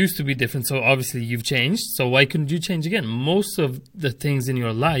 You used to be different. So obviously you've changed. So why couldn't you change again? Most of the things in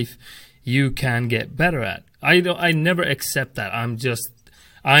your life you can get better at. I never accept that. I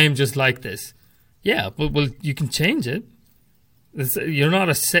am just like this. Yeah, well, you can change it. You're not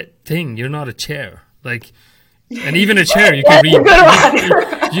a set thing. You're not a chair. Like, and even a chair you can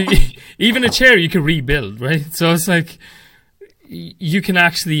even a chair you can rebuild, right? So it's like you can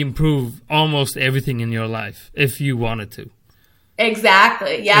actually improve almost everything in your life if you wanted to.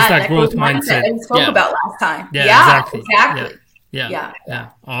 Exactly. Yeah. It's that growth mindset we spoke about last time. Yeah, exactly. Yeah.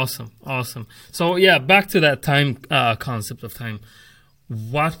 Awesome. So yeah, back to that time concept of time.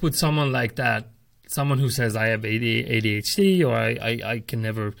 What would someone like that, someone who says I have ADHD or I can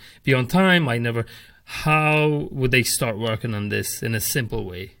never be on time, how would they start working on this in a simple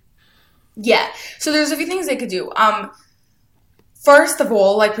way? Yeah. So there's a few things they could do. First of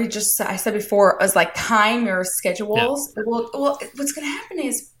all, like I said before, is like time your schedules. Yeah. Well, what's going to happen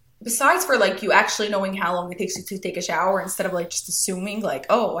is, besides for like you actually knowing how long it takes you to take a shower instead of like just assuming like,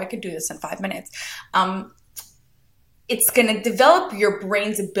 oh, I could do this in 5 minutes. It's going to develop your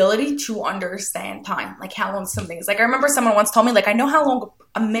brain's ability to understand time, like how long something is. Like I remember someone once told me, like, I know how long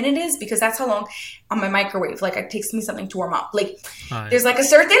a minute is because that's how long on my microwave, like it takes me something to warm up. Like there's like a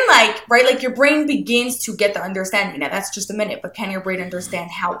certain like, right, like your brain begins to get the understanding. Now that's just a minute, but can your brain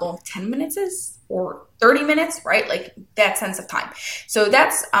understand how long 10 minutes is or 30 minutes, right? Like that sense of time. So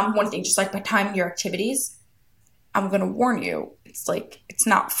that's one thing, just like by timing your activities. I'm going to warn you, it's like, it's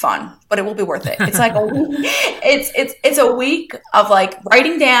not fun, but it will be worth it. It's like it's a week of like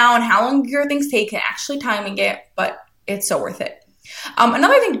writing down how long your things take and actually timing it, but it's so worth it.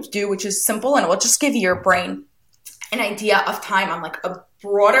 Another thing to do, which is simple and it will just give your brain an idea of time on like a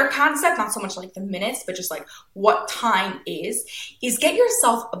broader concept, not so much like the minutes, but just like what time is get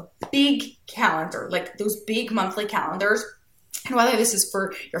yourself a big calendar, like those big monthly calendars. And whether this is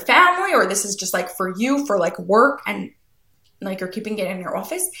for your family or this is just like for you, for like work and like you're keeping it in your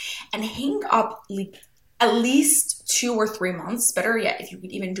office, and hang up like at least 2 or 3 months, better yet, if you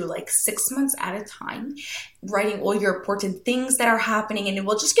could even do like 6 months at a time, writing all your important things that are happening. And it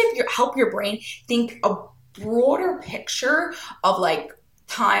will just help your brain think a broader picture of like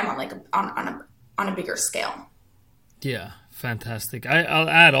time on like on a bigger scale. Yeah, fantastic. I'll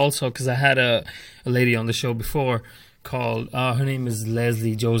add also, because I had a lady on the show before called, her name is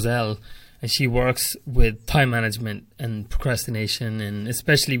Leslie Joselle, and she works with time management and procrastination, and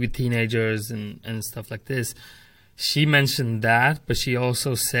especially with teenagers and stuff like this. She mentioned that, but she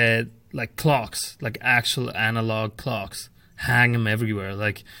also said like clocks, like actual analog clocks, hang them everywhere.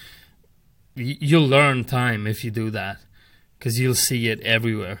 Like you'll learn time if you do that, because you'll see it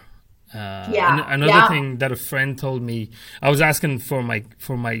everywhere. Another thing that a friend told me, I was asking for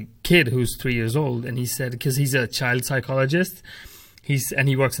my kid who's 3 years old, and he said, because he's a child psychologist,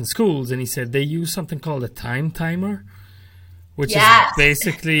 he works in schools, and he said they use something called a time timer, which is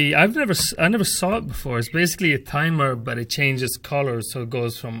basically, I never saw it before. It's basically a timer, but it changes colors, so it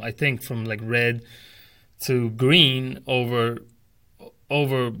goes from like red to green over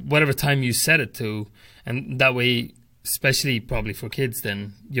whatever time you set it to, and that way, especially probably for kids,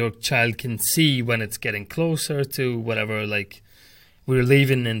 then your child can see when it's getting closer to whatever, like we're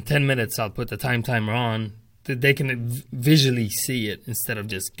leaving in 10 minutes, I'll put the time timer on. They can visually see it instead of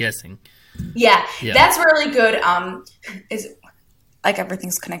just guessing. Yeah. That's really good. Is like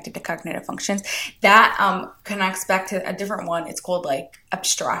everything's connected to cognitive functions. That connects back to a different one. It's called like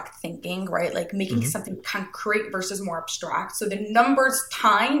abstract thinking, right? Like making something concrete versus more abstract. So the numbers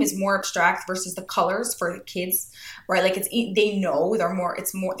time is more abstract versus the colors for the kids, right? Like they know they're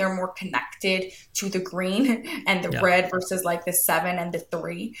more connected to the green and the red versus like the 7 and the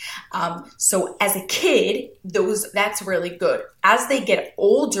 3. So as a kid, that's really good. As they get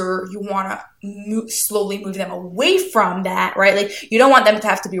older, you want to slowly move them away from that, right? Like you don't want them to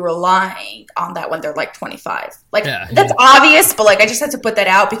have to be relying on that when they're like 25. Like that's obvious, but like I just had to put that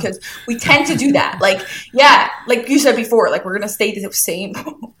out because we tend to do that. Like, like you said before, like we're going to stay the same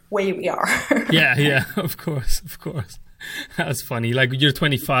way we are. yeah, of course. That's funny. Like you're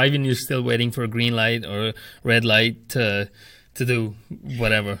 25 and you're still waiting for a green light or a red light to do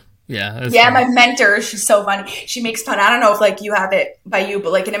whatever. Yeah, my mentor, she's so funny. She makes fun. I don't know if like you have it by you,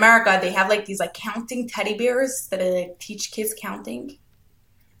 but like in America, they have like these like counting teddy bears that like teach kids counting.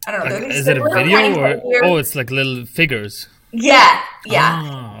 I don't know. Like, is it a video or it's like little figures? Yeah.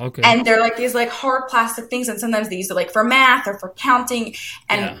 Oh, okay. And they're like these like hard plastic things, and sometimes they use it like for math or for counting.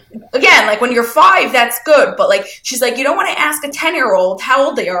 And again, like when you're 5, that's good. But like she's like, you don't want to ask a 10-year-old how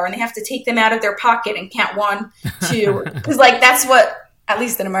old they are, and they have to take them out of their pocket and count 1, 2, because like that's what, at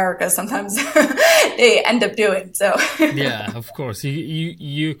least in America, sometimes they end up doing. So yeah, of course.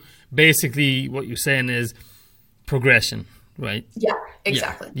 You basically what you're saying is progression. right? Yeah,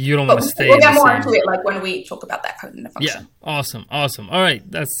 exactly. Yeah. You don't But want to stay we'll in get the more same. into it like when we talk about that cognitive function. Yeah, awesome. All right,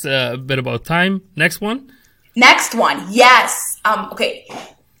 that's a bit about time. Next one. Next one, yes. Okay,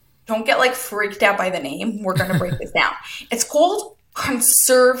 don't get like freaked out by the name. We're gonna break this down. It's called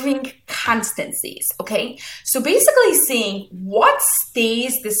conserving constancies. Okay, so basically seeing what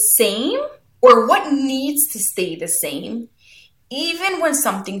stays the same or what needs to stay the same even when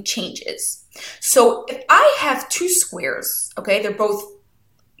something changes. So if I have two squares, okay, they're both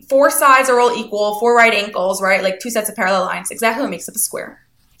four sides are all equal, four right angles, right? Like two sets of parallel lines, exactly what makes up a square.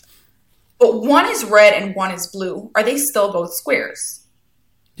 But one is red and one is blue. Are they still both squares?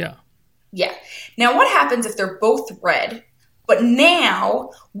 Yeah. Yeah. Now, what happens if they're both red, but now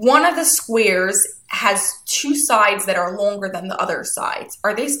one of the squares has two sides that are longer than the other sides?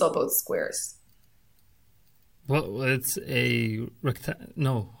 Are they still both squares? Well, it's a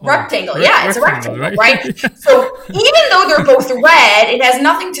rectangle. Yeah, it's a rectangle, right? Yeah. So even though they're both red, it has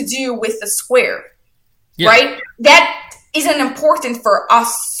nothing to do with the square, right? That isn't important for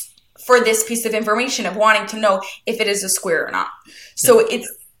us for this piece of information of wanting to know if it is a square or not. So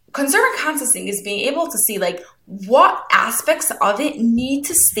it's conserving constancy is being able to see like what aspects of it need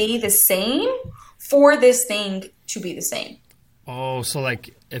to stay the same for this thing to be the same. Oh, so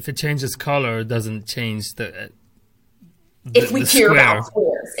like if it changes color, it doesn't change if we care about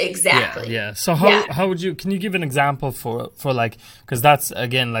squares, exactly. Yeah. So how would you? Can you give an example for like, because that's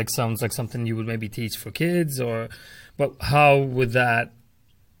again like sounds like something you would maybe teach for kids, but how would that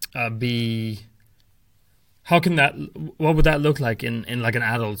be? How can that? What would that look like in like an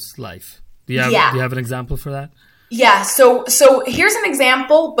adult's life? Do you have an example for that? Yeah. So here's an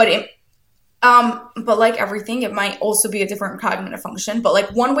example, but like everything, it might also be a different cognitive function. But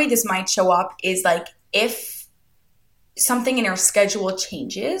like one way this might show up is like if something in our schedule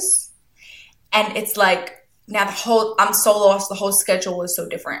changes and it's like now I'm so lost, the whole schedule is so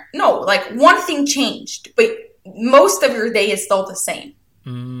different. No, like one thing changed, but most of your day is still the same.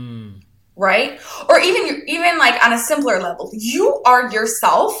 Right? Or even like on a simpler level, you are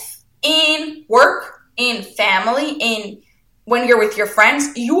yourself in work, in family, in when you're with your friends,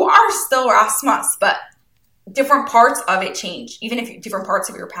 you are still Rasmus, but different parts of it change. Even if different parts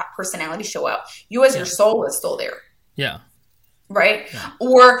of your personality show up, you as your soul is still there. Yeah. Right? Yeah.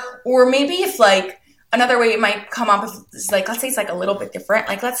 Or maybe if like another way it might come up is like, let's say it's like a little bit different.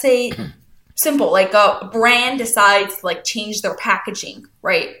 Like let's say simple, like a brand decides to like change their packaging,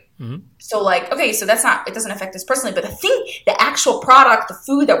 right? Mm-hmm. So like, okay, so it doesn't affect us personally, but the actual product, the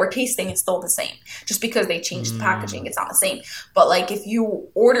food that we're tasting is still the same. Just because they changed the packaging, it's not the same. But like if you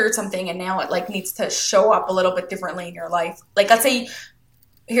ordered something and now it like needs to show up a little bit differently in your life. Like let's say,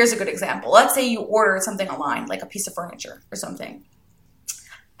 here's a good example. Let's say you ordered something online, like a piece of furniture or something,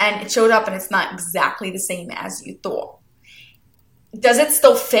 and it showed up and it's not exactly the same as you thought. Does it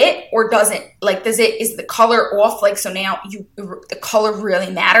still fit or doesn't? Like, is the color off? Like, so now the color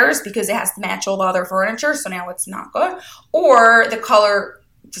really matters because it has to match all the other furniture. So now it's not good. Or the color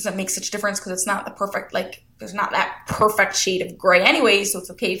doesn't make such a difference because it's not the perfect, like, there's not that perfect shade of gray anyway. So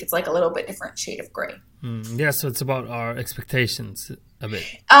it's okay if it's like a little bit different shade of gray. Yeah, so it's about our expectations a bit.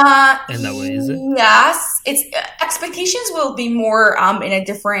 In that way, is it? Yes, it's expectations will be more in a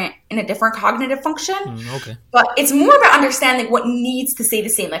different cognitive function. Okay. But it's more about understanding what needs to stay the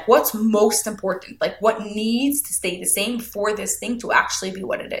same, like what's most important, like what needs to stay the same for this thing to actually be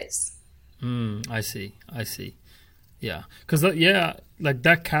what it is. I see. Yeah, because like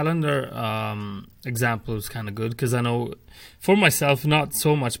that calendar example is kind of good because I know for myself not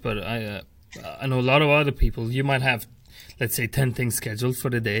so much, but I know a lot of other people. You might have, let's say, 10 things scheduled for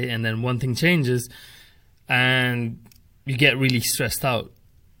the day, and then one thing changes, and you get really stressed out.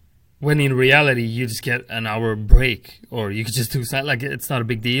 When in reality, you just get an hour break, or you could just do something like it's not a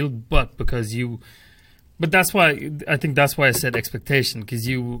big deal. But that's why I said expectation, because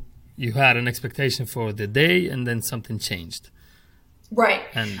you had an expectation for the day, and then something changed. Right.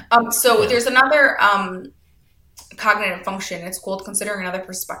 And there's another cognitive function. It's called considering another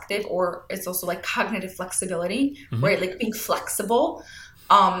perspective, or it's also like cognitive flexibility, right? Like being flexible.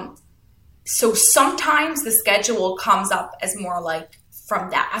 So sometimes the schedule comes up as more like from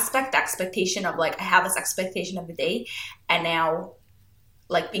that aspect, the expectation of like, I have this expectation of the day, and now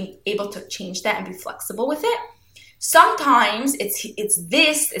like being able to change that and be flexible with it. Sometimes it's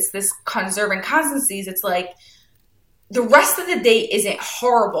this conserving constancies. It's like the rest of the day isn't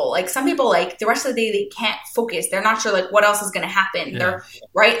horrible. Like some people, like the rest of the day, they can't focus. They're not sure like what else is going to happen. Yeah. They're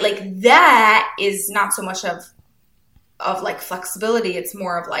right. Like that is not so much of like flexibility. It's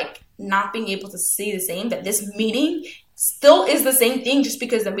more of like not being able to see the same, that this meeting still is the same thing just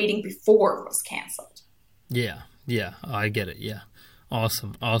because the meeting before was canceled. Yeah. Yeah, I get it. Yeah.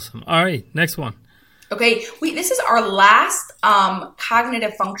 Awesome. Awesome. All right. Next one. Okay, this is our last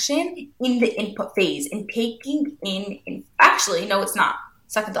cognitive function in the input phase, in taking in. Actually, no, it's not.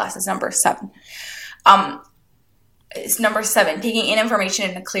 Second to last is number 7. It's number 7, taking in information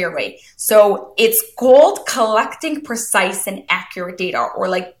in a clear way. So it's called collecting precise and accurate data, or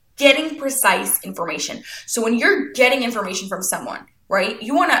like getting precise information. So when you're getting information from someone, right,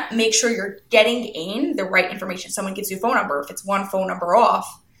 you want to make sure you're getting in the right information. Someone gives you a phone number. If it's one phone number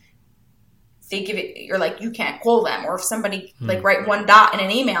off, they give it, you're like, you can't call them. Or if somebody like write one dot in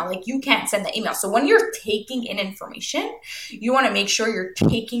an email, like you can't send the email. So when you're taking in information, you want to make sure you're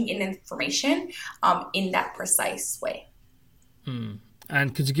taking in information in that precise way.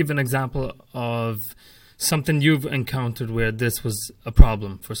 And could you give an example of something you've encountered where this was a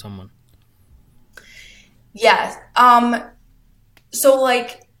problem for someone? Yes. So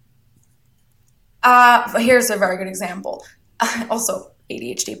like, here's a very good example. Also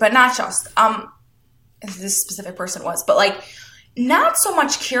ADHD, but not just, this specific person was, but like not so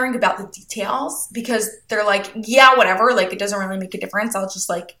much caring about the details, because they're like, yeah, whatever, like it doesn't really make a difference. I'll just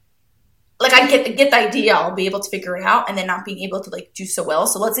like I get the idea. I'll be able to figure it out, and then not being able to like do so well.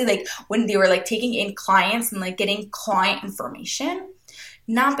 So let's say like when they were like taking in clients and like getting client information,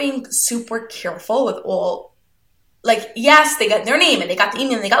 not being super careful with all, like, yes, they got their name and they got the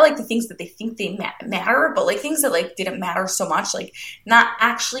email and they got like the things that they think they matter, but like things that like didn't matter so much, like not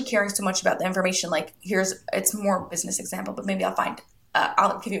actually caring so much about the information. Like it's more business example, but maybe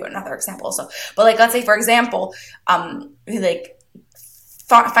I'll give you another example also. But like, let's say for example, like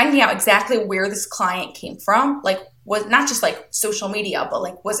finding out exactly where this client came from, like was not just like social media, but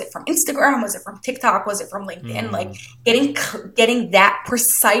like, was it from Instagram? Was it from TikTok? Was it from LinkedIn? Like getting that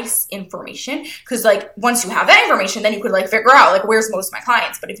precise information. Cause like once you have that information, then you could like figure out like, where's most of my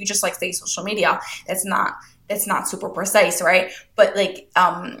clients. But if you just like say social media, that's not super precise. Right. But like,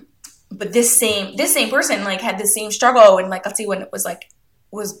 but this same person like had the same struggle. And like, let's see, when it was like,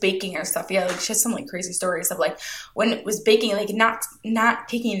 was baking or stuff. Yeah, like she has some like crazy stories of like when it was baking, like not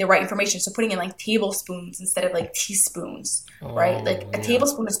taking the right information. So putting in like tablespoons instead of like teaspoons, right? Like a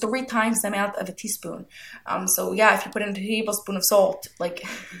tablespoon is 3 times the amount of a teaspoon. So yeah, if you put in a tablespoon of salt, like,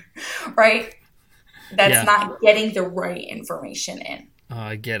 right? That's not getting the right information in.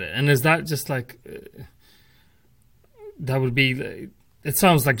 I get it. And is that just like, that would be, it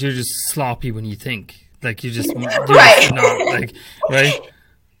sounds like you're just sloppy when you think. Like you're just right. Not, like, right?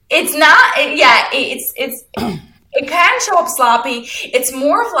 It's not, it's it can show up sloppy. It's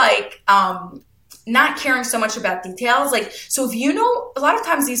more of like not caring so much about details. Like, so if you know, a lot of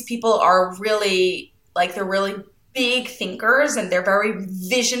times these people are really like, they're really big thinkers and they're very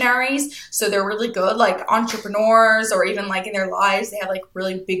visionaries. So they're really good, like entrepreneurs, or even like in their lives, they have like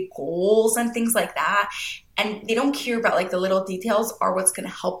really big goals and things like that. And they don't care about like the little details are what's going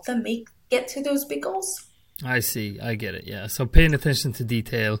to help them get to those big goals. I see. I get it. Yeah. So paying attention to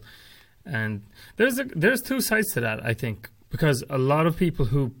detail, and there's 2 sides to that, I think, because a lot of people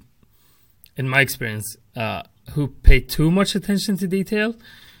who, in my experience, who pay too much attention to detail,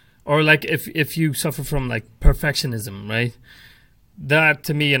 or like if you suffer from like perfectionism, right? That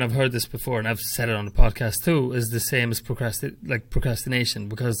to me, and I've heard this before, and I've said it on the podcast too, is the same as procrastination.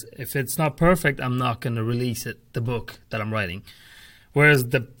 Because if it's not perfect, I'm not going to release the book that I'm writing. Whereas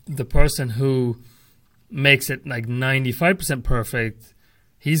the person who makes it like 95% perfect,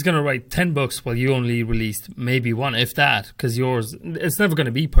 he's going to write 10 books while you only released maybe 1, if that, because yours, it's never going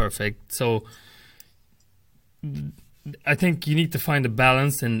to be perfect. So I think you need to find a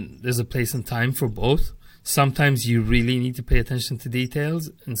balance, and there's a place and time for both. Sometimes you really need to pay attention to details,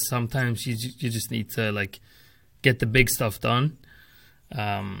 and sometimes you just need to like get the big stuff done.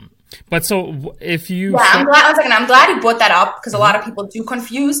 But so if you... Yeah, I'm glad you brought that up, because a lot of people do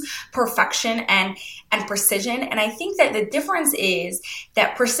confuse perfection and precision. And I think that the difference is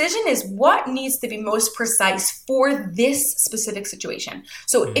that precision is what needs to be most precise for this specific situation.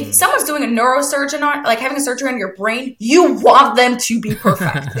 So if someone's doing a neurosurgeon on, like having a surgery on your brain, you want them to be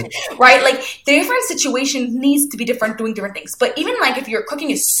perfect, right? Like the different situation needs to be different, doing different things. But even like if you're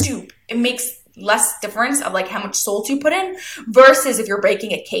cooking a soup, it makes less difference of like how much salt you put in versus if you're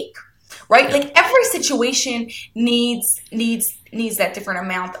baking a cake, right? Yeah. Like every situation needs that different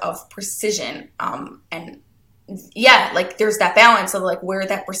amount of precision. And yeah, like there's that balance of like where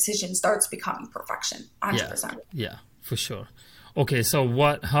that precision starts becoming perfection. 100%. Yeah, for sure. Okay.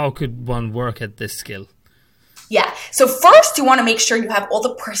 So how could one work at this skill? Yeah. So first, you want to make sure you have all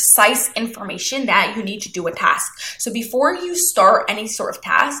the precise information that you need to do a task. So before you start any sort of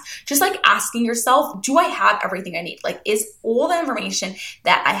task, just like asking yourself, do I have everything I need? Like, is all the information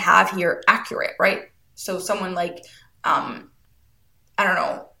that I have here accurate, right? So someone like, I don't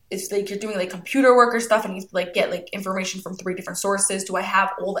know, it's like you're doing like computer work or stuff and you like get like information from 3 different sources. Do I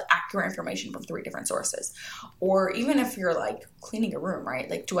have all the accurate information from 3 different sources? Or even if you're like cleaning a room, right?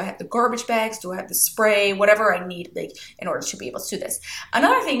 Like, do I have the garbage bags? Do I have the spray? Whatever I need, like, in order to be able to do this.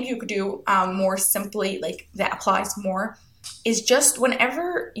 Another thing you could do more simply, like that applies more, is just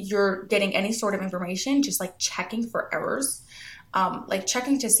whenever you're getting any sort of information, just like checking for errors. Like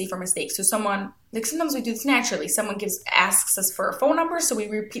checking to see for mistakes. So someone, like sometimes we do this naturally. Someone asks us for a phone number, so we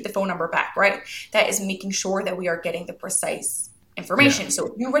repeat the phone number back, right? That is making sure that we are getting the precise information. So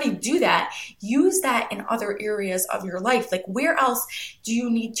if you already do that, use that in other areas of your life. Like where else do you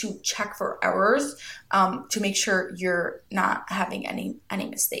need to check for errors to make sure you're not having any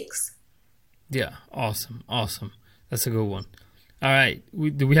mistakes? Yeah, awesome. That's a good one. All right.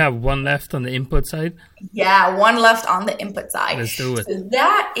 Do we have one left on the input side? Yeah, one left on the input side. Let's do it. So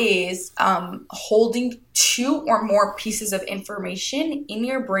that is holding 2 or more pieces of information in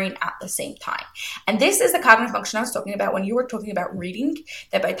your brain at the same time. And this is the cognitive function I was talking about when you were talking about reading,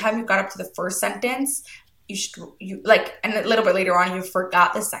 that by the time you got up to the first sentence, and a little bit later on, you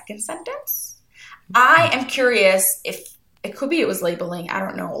forgot the second sentence. I am curious if it could be it was labeling, I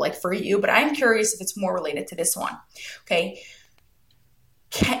don't know, like for you, but I'm curious if it's more related to this one. Okay.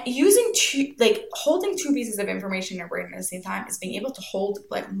 Holding 2 pieces of information in your brain at the same time is being able to hold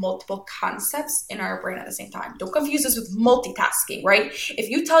like multiple concepts in our brain at the same time. Don't confuse this with multitasking, right? If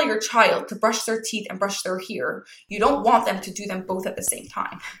you tell your child to brush their teeth and brush their hair, you don't want them to do them both at the same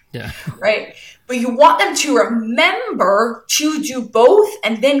time. Yeah. Right? But you want them to remember to do both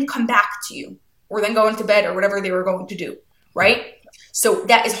and then come back to you, or then go into bed or whatever they were going to do, right? So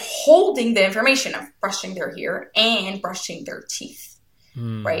that is holding the information of brushing their hair and brushing their teeth.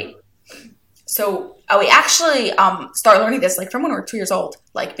 Right. So we actually start learning this like from when we were 2 years old,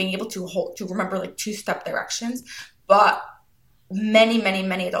 like being able to remember like 2-step directions. But many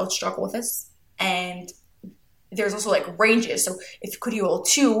adults struggle with this, and there's also like ranges. So could you hold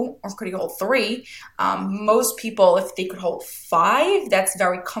 2 or could you hold 3? Most people, if they could hold 5, that's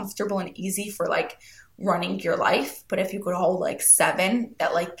very comfortable and easy for like running your life. But if you could hold like 7,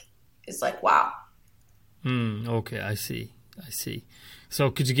 that like is like wow. Okay, I see. So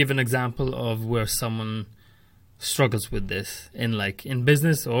could you give an example of where someone struggles with this in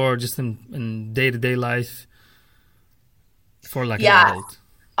business or just in day-to-day life for like an adult?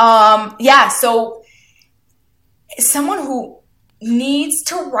 So someone who needs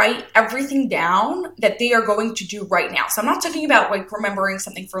to write everything down that they are going to do right now. So I'm not talking about like remembering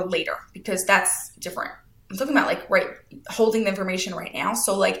something for later, because that's different. I'm talking about like holding the information right now.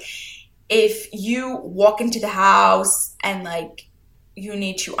 So like if you walk into the house and like you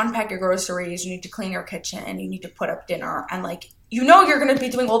need to unpack your groceries, you need to clean your kitchen, and you need to put up dinner, and like you're going to be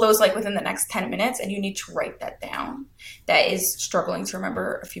doing all those like within the next 10 minutes, and you need to write that down. That is struggling to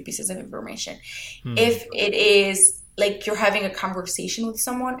remember a few pieces of information. If it is like you're having a conversation with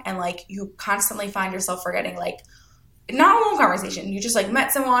someone and like you constantly find yourself forgetting, like not a long conversation, you just like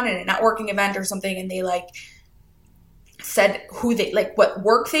met someone in a networking event or something, and they like said who they like, what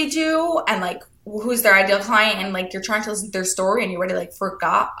work they do, and like who's their ideal client, and like you're trying to listen to their story and you already like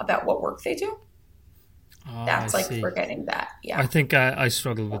forgot about what work they do. That's like forgetting that. Yeah, I think I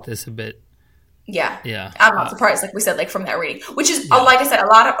struggle with this a bit. Yeah. I'm not surprised, like we said, like from that reading, which is like I said,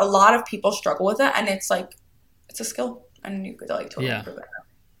 a lot of people struggle with it, and it's like it's a skill, and you could like totally improve it.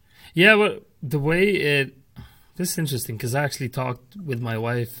 Yeah, well, the way this is interesting, because I actually talked with my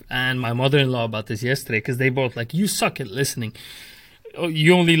wife and my mother-in-law about this yesterday, because they both like, you suck at listening.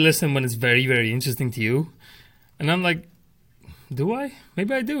 You only listen when it's very, very interesting to you. And I'm like, do I?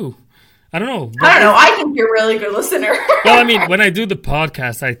 Maybe I do. I don't know. I don't know. I think you're a really good listener. Well, I mean, when I do the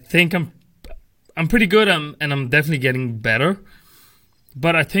podcast, I think I'm pretty good, and I'm definitely getting better.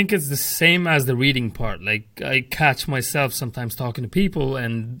 But I think it's the same as the reading part. Like, I catch myself sometimes talking to people,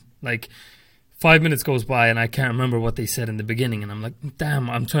 and like 5 minutes goes by and I can't remember what they said in the beginning, and I'm like, damn,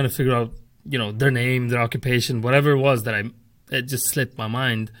 I'm trying to figure out, their name, their occupation, whatever it was that it just slipped my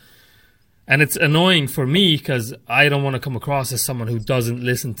mind. And it's annoying for me because I don't want to come across as someone who doesn't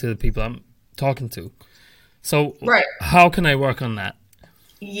listen to the people I'm talking to. So How can I work on that?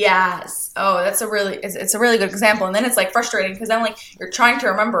 Yes. Oh, it's a really good example. And then it's like frustrating because then like you're trying to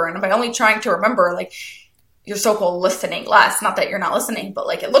remember, and by only trying to remember, like you're so-called listening less. Not that you're not listening, but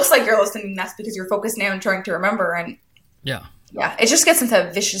like it looks like you're listening less because you're focused now and trying to remember. And yeah, it just gets into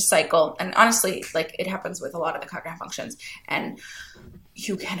a vicious cycle. And honestly, like it happens with a lot of the cognitive functions, and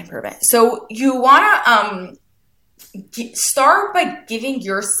you can improve it. So you want to start by giving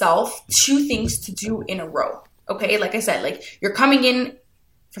yourself 2 things to do in a row. Okay, like I said, like you're coming in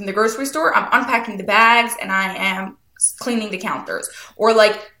from the grocery store, I'm unpacking the bags and I am cleaning the counters. Or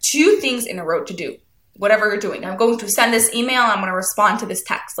like 2 things in a row to do. Whatever you're doing. I'm going to send this email. I'm going to respond to this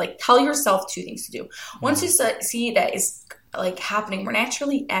text. Like tell yourself 2 things to do. Once you see that is like happening more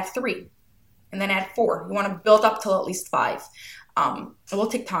naturally, add 3 and then add 4. You want to build up till at least 5. It will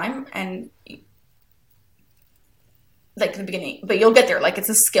take time and like in the beginning, but you'll get there. Like it's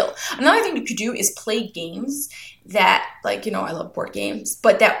a skill. Another thing you could do is play games that like, you know, I love board games,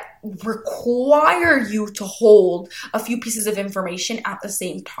 but that require you to hold a few pieces of information at the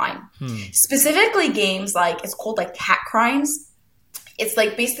same time. Specifically games like, it's called like cat crimes. It's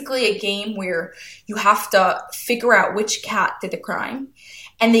like basically a game where you have to figure out which cat did the crime.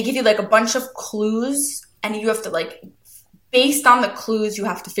 And they give you like a bunch of clues and you have to like, based on the clues, you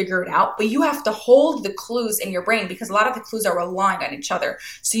have to figure it out, but you have to hold the clues in your brain because a lot of the clues are relying on each other.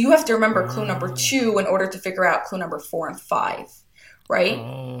 So you have to remember clue number 2 in order to figure out clue number 4 and 5, right?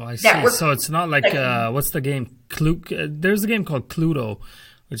 Oh, I see. So it's not like, what's the game? There's a game called Cluedo,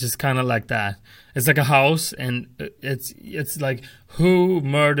 which is kind of like that. It's like a house and it's like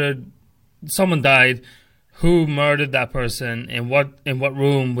someone died, who murdered that person, in what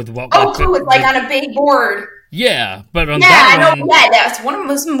room with what. Oh, Clue is like on a big board. Yeah, but on that one, I know. Yeah, that's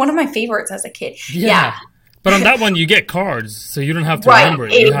one of my favorites as a kid. Yeah. But on that one, you get cards, so you don't have to remember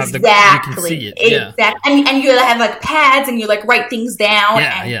it. You have you can see it. Exactly. And you have like pads, and you like write things down.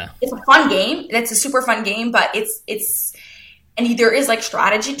 Yeah. It's a fun game. It's a super fun game, but it's and there is like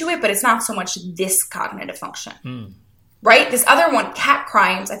strategy to it, but it's not so much this cognitive function. Right? This other one, cat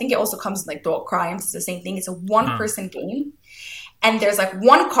crimes. I think it also comes in like dog crimes. It's the same thing. It's a 1-person game. And there's like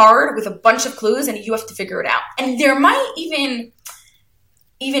 1 card with a bunch of clues and you have to figure it out. And there might even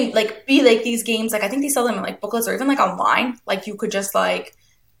like be like these games, like I think they sell them in like booklets or even like online. Like you could just like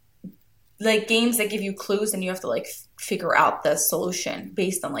games that give you clues and you have to like figure out the solution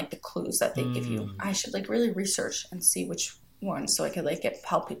based on like the clues that they give you. I should like really research and see which one so I could like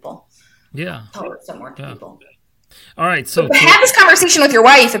help people. Yeah. Tell it some more to people. All right. So have this conversation with your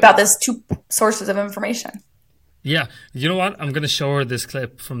wife about this 2 sources of information. Yeah. You know what? I'm going to show her this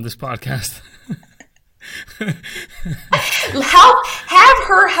clip from this podcast. Have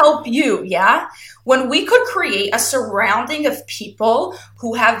her help you, yeah? When we could create a surrounding of people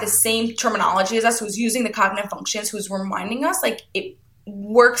who have the same terminology as us, who's using the cognitive functions, who's reminding us, like it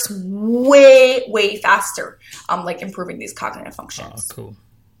works way, way faster, like improving these cognitive functions. Oh, cool.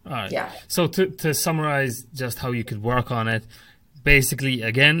 All right. Yeah. So to summarize just how you could work on it, basically,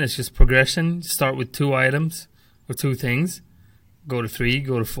 again, it's just progression. Start with 2 items or 2 things. Go to 3,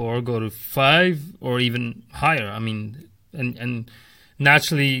 go to 4, go to 5, or even higher. I mean, and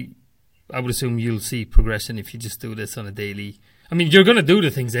naturally, I would assume you'll see progression if you just do this on a daily. I mean, you're going to do the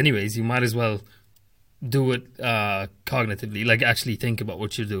things anyways. You might as well do it cognitively, like actually think about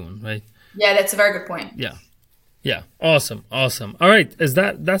what you're doing, right? Yeah, that's a very good point. Yeah. Awesome. All right.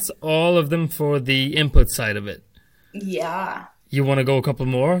 That's all of them for the input side of it? Yeah. You want to go a couple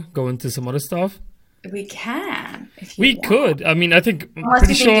more? Go into some other stuff? We can. If you want. Could. I mean, I think Unless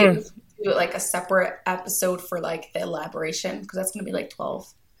pretty sure. Do like a separate episode for like the elaboration because that's going to be like 12.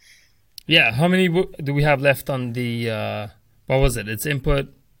 Yeah. How many do we have left on the? What was it? It's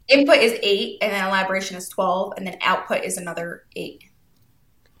input. Input is 8, and then elaboration is 12, and then output is another 8.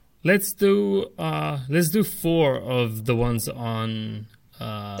 Let's do 4 of the ones on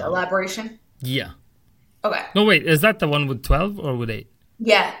the elaboration. Yeah. Okay. No, wait. Is that the one with 12 or with 8?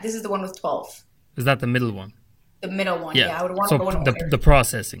 Yeah, this is the one with 12. Is that the middle one? The middle one. Yeah, I would want to go in order. The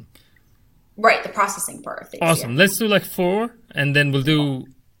processing. Right, the processing part of things. Awesome. Let's do like 4, and then we'll do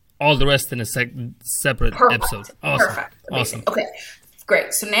all the rest in a separate episode. Awesome. Perfect. Amazing. Okay,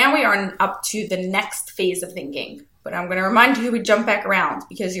 great. So now we are up to the next phase of thinking. But I'm going to remind you, we jump back around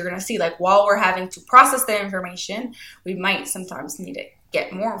because you're going to see, like, while we're having to process the information, we might sometimes need to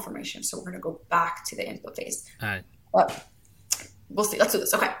get more information. So we're going to go back to the input phase. All right. But we'll see. Let's do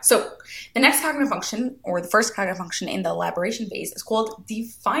this. Okay. So the next cognitive function, or the first cognitive function in the elaboration phase, is called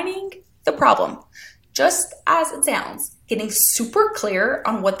defining the problem. Just as it sounds, getting super clear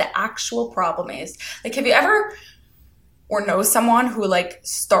on what the actual problem is. Like, have you ever or know someone who like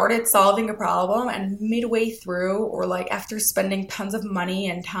started solving a problem and midway through or like after spending tons of money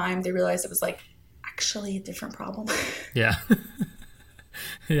and time, they realized it was like actually a different problem? Yeah.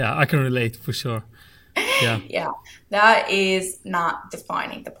 Yeah, I can relate for sure. Yeah. Yeah. That is not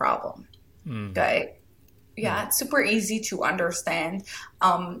defining the problem. Okay. Yeah, it's super easy to understand.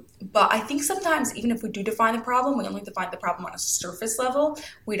 But I think sometimes even if we do define the problem, we only define the problem on a surface level.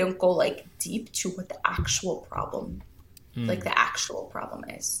 We don't go like deep to what the actual problem like the actual problem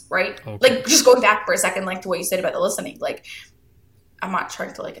is, right? Okay. Like just going back for a second, like to what you said about the listening, like I'm not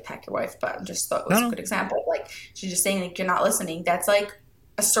trying to like attack your wife, but I just thought it was a good example. Like she's just saying like you're not listening. That's like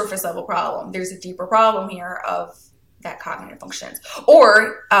a surface level problem. There's a deeper problem here of that cognitive functions.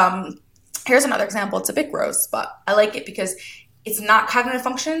 Or here's another example. It's a bit gross, but I like it because it's not cognitive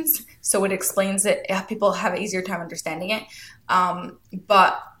functions, so it explains it. People have an easier time understanding it.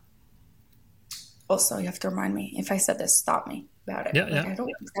 But also, you have to remind me if I said this. Stop me about it. Yeah. I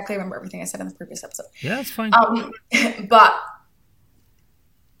don't exactly remember everything I said in the previous episode. Yeah, it's fine. But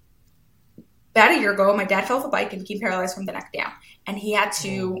about a year ago, my dad fell off a bike and became paralyzed from the neck down, and he had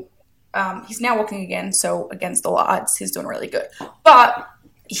to. He's now walking again, so against all odds, he's doing really good. But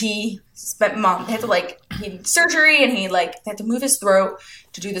he spent months. He had surgery, and he had to move his throat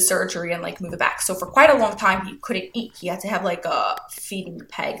to do the surgery and move it back. So for quite a long time, he couldn't eat. He had to have a feeding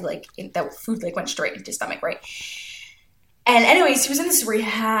peg, that food went straight into his stomach, right? And anyways, he was in this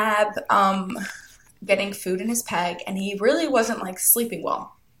rehab, getting food in his peg, and he really wasn't sleeping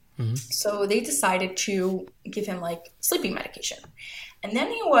well. Mm-hmm. So they decided to give him sleeping medication. And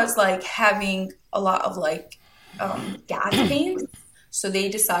then he was having a lot of gas pains. So they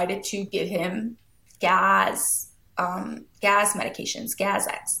decided to give him gas medications,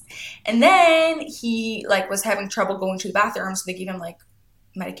 Gas-X. And then he was having trouble going to the bathroom, so they gave him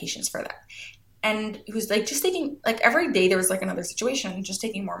medications for that. And he was just taking every day there was another situation, just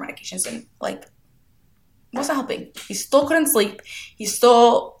taking more medications, and wasn't helping. He still couldn't sleep. He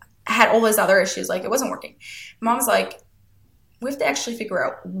still had all his other issues. It wasn't working. Mom's we have to actually figure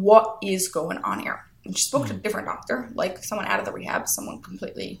out what is going on here. And she spoke to a different doctor, someone out of the rehab, someone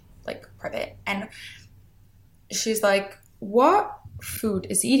completely private. And she's what food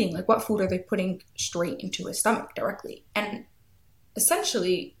is he eating? What food are they putting straight into his stomach directly? And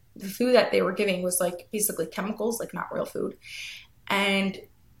essentially the food that they were giving was basically chemicals, not real food. And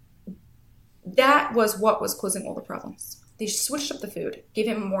that was what was causing all the problems. They switched up the food, gave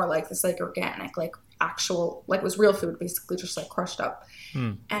him more this organic, actual, was real food, basically just crushed up.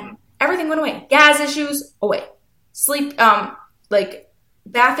 And everything went away. Gas issues, away. Sleep,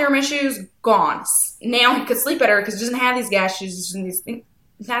 bathroom issues, gone. Now he could sleep better because he doesn't have these gas issues and these things.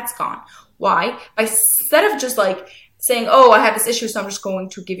 That's gone. Why? By instead of just saying, oh, I have this issue, so I'm just going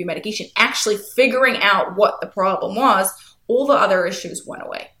to give you medication, actually figuring out what the problem was, all the other issues went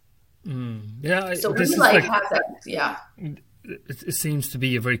away. Yeah. So we have that. Yeah. It seems to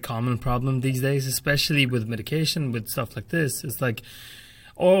be a very common problem these days, especially with medication, with stuff like this. It's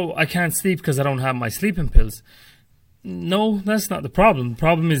oh, I can't sleep because I don't have my sleeping pills. No, that's not the problem. The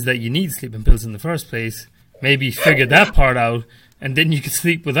problem is that you need sleeping pills in the first place. Maybe figure that part out, and then you can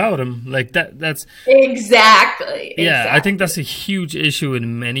sleep without them. That's exactly. Yeah, I think that's a huge issue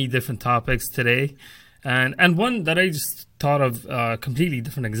in many different topics today. And one that I just thought of, a completely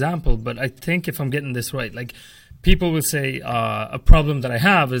different example, but I think if I'm getting this right, people will say a problem that I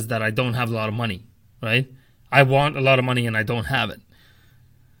have is that I don't have a lot of money, right? I want a lot of money and I don't have it.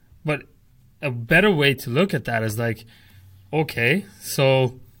 But a better way to look at that is okay,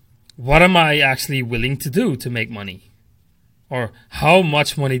 so what am I actually willing to do to make money? Or how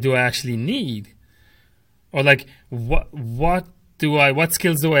much money do I actually need? Or what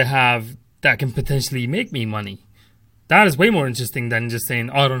skills do I have that can potentially make me money? That is way more interesting than just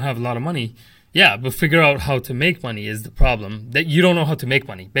saying, oh, I don't have a lot of money. Yeah, but figure out how to make money is the problem. That you don't know how to make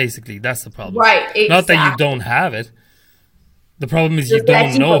money, basically. That's the problem. Right, exactly. Not that you don't have it. The problem is you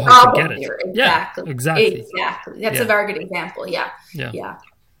don't know how to get it. Here. Exactly. Yeah, exactly. Exactly. That's a very good example. Yeah.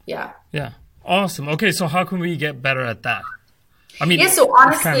 Awesome. Okay, so how can we get better at that? I mean, so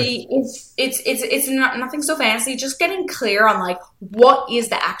honestly, it's not nothing so fancy. Just getting clear on what is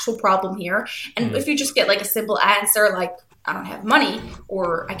the actual problem here, and if you just get a simple answer I don't have money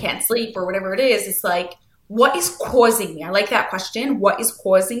or I can't sleep or whatever it is, it's what is causing me? I like that question. What is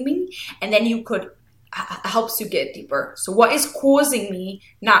causing me? And then you could helps you get deeper. So what is causing me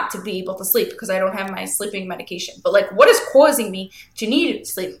not to be able to sleep because I don't have my sleeping medication? But what is causing me to need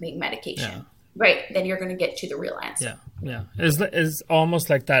sleeping medication? Yeah. Right, then you're going to get to the real answer. Yeah. It's almost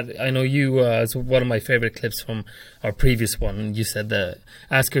like that. I know you, it's one of my favorite clips from our previous one. You said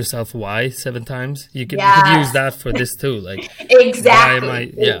ask yourself why 7 times. You could use that for this too. Exactly. Why am I,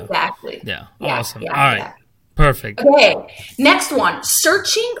 Exactly. Yeah. Awesome. All right. Perfect. Okay. Next one,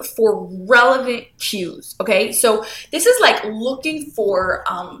 searching for relevant cues. Okay. So this is looking for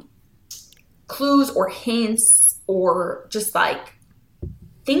clues or hints or just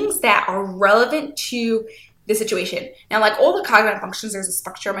things that are relevant to the situation. Now, all the cognitive functions, there's a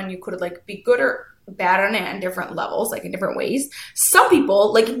spectrum, and you could be good or bad on it in different levels, in different ways. Some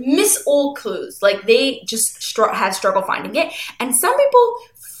people miss all clues, they just have struggle finding it, and some people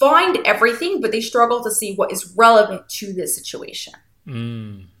find everything, but they struggle to see what is relevant to the situation.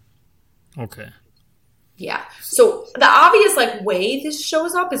 Mm. Okay. Yeah. So the obvious like way this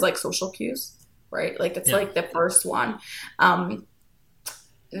shows up is like social cues, right? Like it's Yeah. like the first one. Um,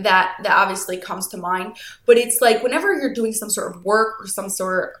 that obviously comes to mind, but it's like whenever you're doing some sort of work or some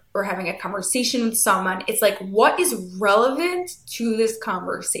sort or having a conversation with someone, it's like what is relevant to this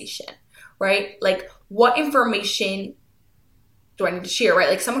conversation, right? Like what information do I need to share, right?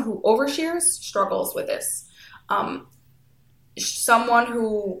 Like someone who overshares struggles with this. um Someone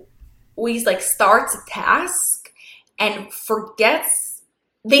who always like starts a task and forgets,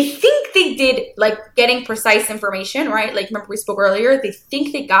 they think they did like getting precise information, right? Like remember we spoke earlier, they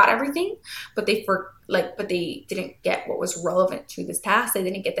think they got everything, but but they didn't get what was relevant to this task. They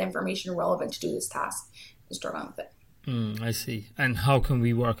didn't get the information relevant to do this task. They're struggling with it. I see. And how can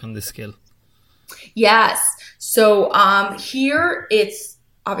we work on this skill? Yes. So here it's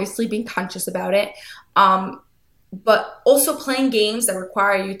obviously being conscious about it. But also playing games that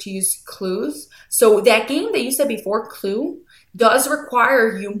require you to use clues. So that game that you said before, Clue, does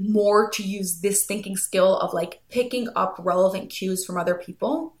require you more to use this thinking skill of like picking up relevant cues from other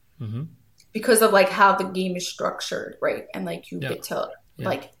people Mm-hmm. because of like how the game is structured, right? And like you Yeah. get to Yeah.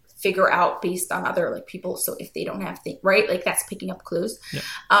 like figure out based on other like people. So if they don't have things, right? Like that's picking up clues. Yeah.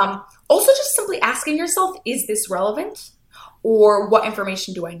 Also just simply asking yourself, is this relevant? Or what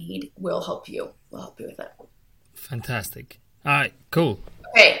information do I need will help you with it. Fantastic. All right. Cool.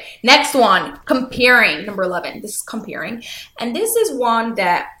 Okay, next one, comparing, number 11. This is comparing. And this is one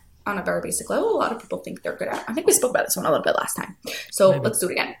that, on a very basic level, a lot of people think they're good at. I think we spoke about this one a little bit last time. So Maybe. let's do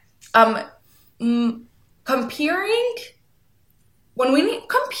it again. Comparing, when we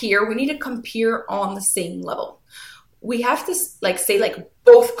compare, we need to compare on the same level. We have to like say like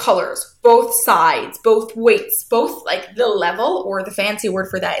both colors, both sides, both weights, both like the level, or the fancy word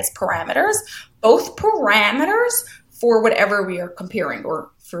for that is parameters, both parameters for whatever we are comparing, or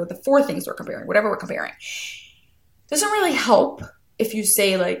for the four things we're comparing, whatever we're comparing. Doesn't really help if you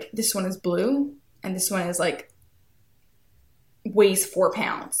say like this one is blue and this one is like weighs 4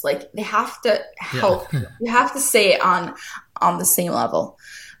 pounds. Like they have to help. Yeah. You have to say it on the same level.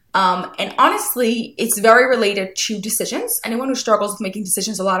 And honestly, it's very related to decisions. Anyone who struggles with making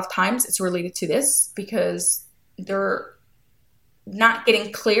decisions, a lot of times it's related to this because they're not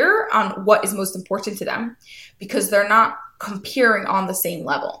getting clear on what is most important to them because they're not comparing on the same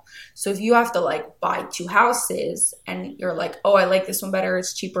level. So if you have to like buy two houses and you're like, oh, I like this one better,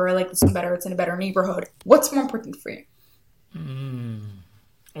 it's cheaper, I like this one better, it's in a better neighborhood, what's more important for you?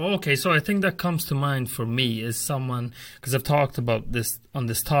 Okay, so I think that comes to mind for me is someone, because I've talked about this on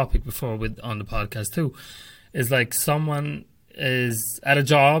this topic before on the podcast too, is like someone is at a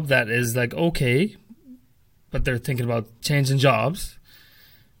job that is like okay, but they're thinking about changing jobs,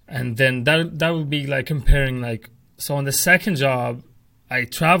 and then that would be like comparing like, so on the second job I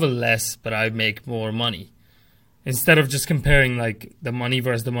travel less but I make more money, instead of just comparing like the money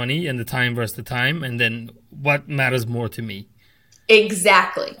versus the money and the time versus the time, and then what matters more to me.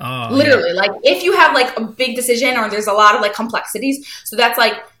 Exactly. Oh, Literally, yeah. like if you have like a big decision or there's a lot of like complexities, so that's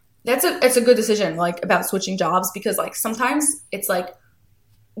like it's a good decision like about switching jobs, because like sometimes it's like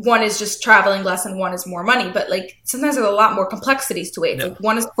one is just traveling less and one is more money, but like sometimes there's a lot more complexities to it. It's Yeah. like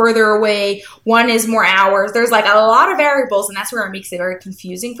one is further away, one is more hours. There's like a lot of variables, and that's where it makes it very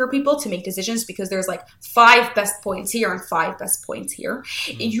confusing for people to make decisions, because there's like 5 best points here and 5 best points here.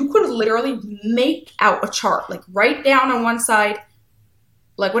 And you could literally make out a chart, like write down on one side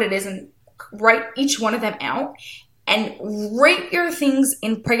like what it is and write each one of them out and rate your things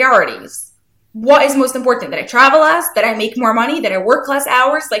in priorities. What is most important? That I travel less? That I make more money? That I work less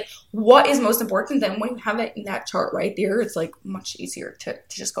hours? Like, what is most important? Then when you have it in that chart right there, it's like much easier to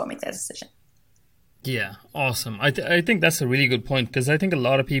just go and make that decision. Yeah, awesome. I think that's a really good point, because I think a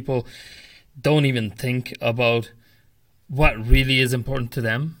lot of people don't even think about what really is important to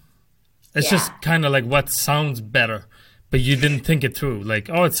them. It's just kind of like what sounds better, but you didn't think it through. Like,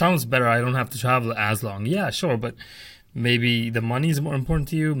 oh, it sounds better, I don't have to travel as long. Yeah, sure, but maybe the money is more important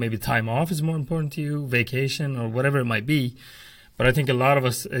to you. Maybe time off is more important to you, vacation or whatever it might be. But I think a lot of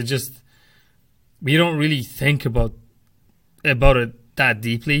us, we don't really think about it that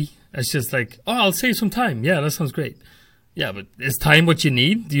deeply. It's just like, oh, I'll save some time. Yeah, that sounds great. Yeah, but is time what you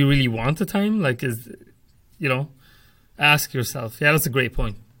need? Do you really want the time? Like, ask yourself. Yeah, that's a great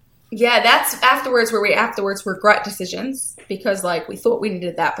point. Yeah, that's afterwards where we regret decisions, because like we thought we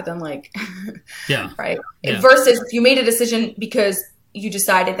needed that, but then like, Yeah. right. Yeah. Versus if you made a decision because you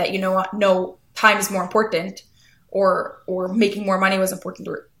decided that, you know what, no, time is more important, or making more money was important,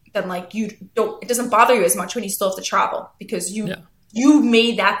 or then like it doesn't bother you as much when you still have to travel, because you you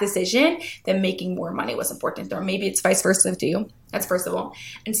made that decision, then making more money was important. Or maybe it's vice versa to you. That's first of all.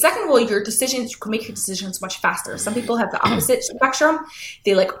 And second of all, your decisions, you can make your decisions much faster. Some people have the opposite spectrum.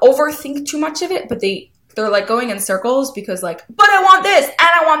 They like overthink too much of it, but they're like going in circles because like, but I want this and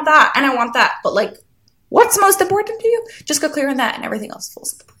I want that and I want that. But like, what's most important to you? Just go clear on that and everything else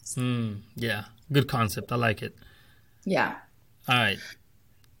falls into place. Yeah. Good concept. I like it. Yeah. All right.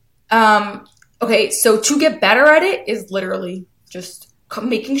 Okay. So to get better at it is literally just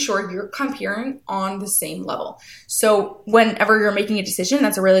making sure you're comparing on the same level. So whenever you're making a decision,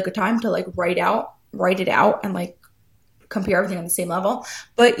 that's a really good time to like write it out and like compare everything on the same level.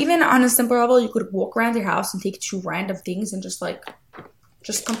 But even on a simpler level, you could walk around your house and take two random things and just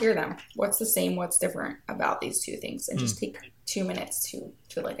compare them. What's the same? What's different about these two things? And just take 2 minutes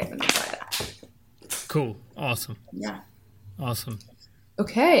to like identify that. Cool. Awesome. Yeah. Awesome.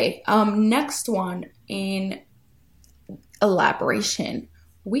 Okay. Next one in elaboration.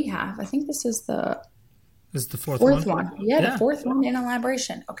 We have, I think this is the fourth one. Yeah, the fourth one in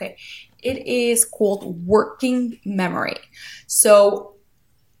elaboration. Okay. It is called working memory. So,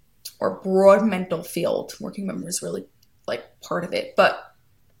 or broad mental field. Working memory is really like part of it. But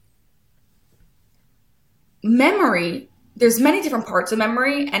memory, there's many different parts of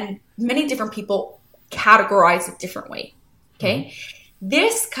memory and many different people categorize it different way. Okay.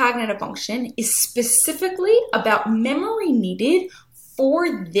 This cognitive function is specifically about memory needed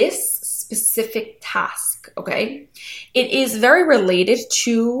for this specific task. Okay. It is very related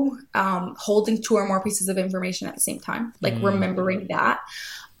to holding two or more pieces of information at the same time, like remembering that.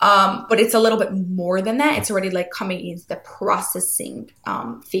 But it's a little bit more than that. It's already like coming into the processing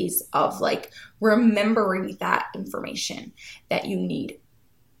phase of like remembering that information that you need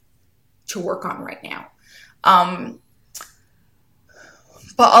to work on right now.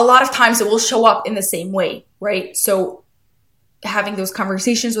 But a lot of times it will show up in the same way, right? So having those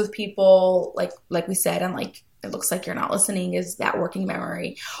conversations with people, like we said, and like it looks like you're not listening is that working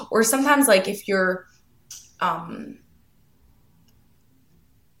memory. Or sometimes like if you're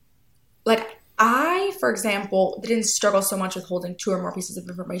like I, for example, didn't struggle so much with holding two or more pieces of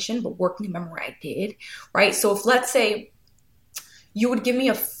information, but working memory I did, right? So if let's say you would give me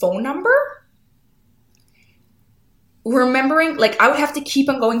a phone number, remembering, like I would have to keep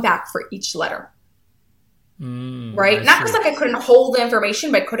on going back for each letter, right? Not because like I couldn't hold the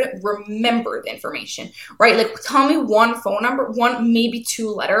information, but I couldn't remember the information, right? Like tell me one phone number, one, maybe two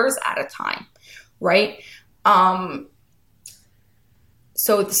letters at a time, right?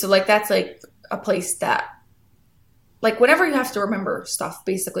 So like that's like a place that, like whenever you have to remember stuff,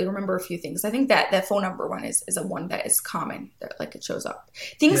 basically remember a few things. I think that phone number one is a one that is common, that like it shows up.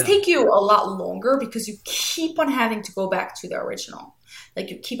 Things take you a lot longer because you keep on having to go back to the original. Like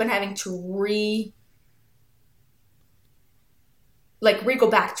you keep on having to go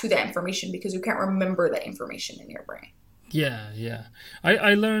back to the information because you can't remember the information in your brain. Yeah.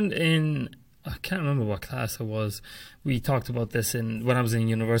 I learned I can't remember what class it was. We talked about this when I was in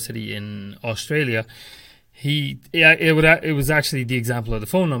university in Australia. It was actually the example of the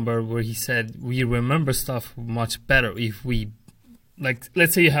phone number where he said we remember stuff much better if we, like,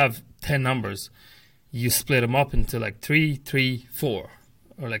 let's say you have 10 numbers, you split them up into like 3, 3, 4,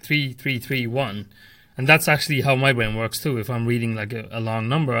 or like 3, 3, 3, 1. And that's actually how my brain works too. If I'm reading like a long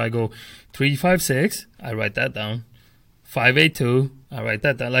number, I go 3, 5, 6, I write that down. 5, 8, 2, I write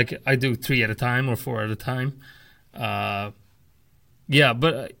that down. Like I do 3 at a time or 4 at a time. Yeah,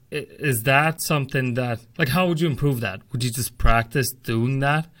 but is that something that, like, how would you improve that? Would you just practice doing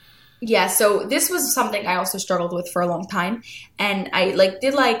that? Yeah, so this was something I also struggled with for a long time. And I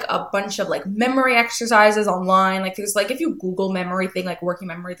did a bunch of memory exercises online. Like there's if you Google memory thing, like working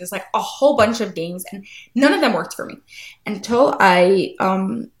memory, there's a whole bunch of games and none of them worked for me until I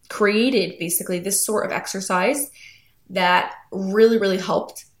created basically this sort of exercise that really, really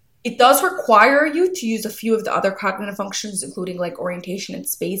helped. It does require you to use a few of the other cognitive functions, including orientation and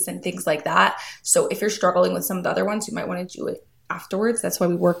space and things like that. So if you're struggling with some of the other ones, you might want to do it afterwards. That's why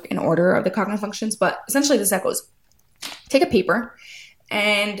we work in order of the cognitive functions. But essentially this goes: take a paper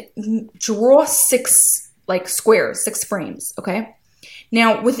and draw 6 squares, 6 frames, okay?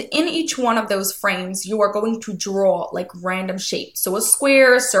 Now, within each one of those frames, you are going to draw random shapes. So a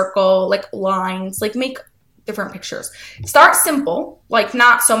square, a circle, lines, make different pictures. Start simple,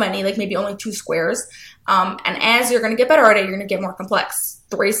 not so many, maybe only 2 squares. And as you're going to get better at it, you're going to get more complex.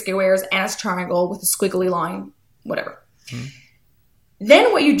 3 squares and a triangle with a squiggly line, whatever.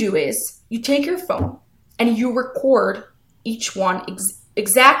 Then what you do is you take your phone and you record each one,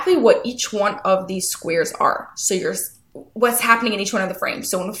 exactly what each one of these squares are. So you're what's happening in each one of the frames.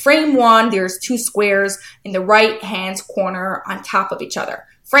 So in frame 1, there's 2 squares in the right hand corner on top of each other.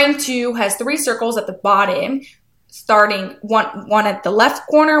 Frame 2 has 3 circles at the bottom, starting one at the left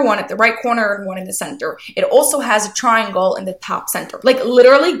corner, 1 at the right corner, and 1 in the center. It also has a triangle in the top center. Like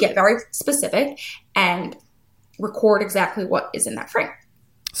literally get very specific and record exactly what is in that frame.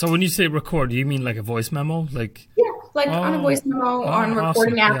 So when you say record, do you mean like a voice memo? Like On a voice memo, on a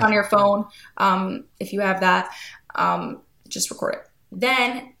recording app on your phone. If you have that, just record it.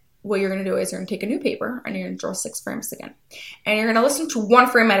 Then what you're going to do is you're going to take a new paper and you're going to draw 6 frames again. And you're going to listen to 1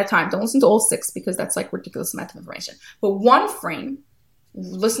 frame at a time. Don't listen to all 6 because that's like ridiculous amount of information. But 1 frame,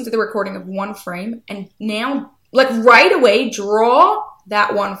 listen to the recording of 1 frame, and now like right away draw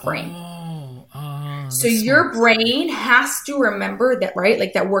that 1 frame. So your brain has to remember that, right?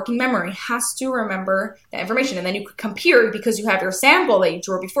 Like that working memory has to remember that information. And then you could compare, because you have your sample that you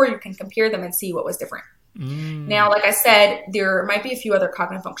drew before, you can compare them and see what was different. Now, like I said, there might be a few other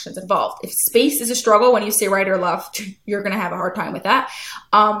cognitive functions involved. If space is a struggle when you say right or left, you're going to have a hard time with that.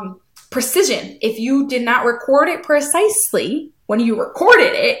 Precision. If you did not record it precisely when you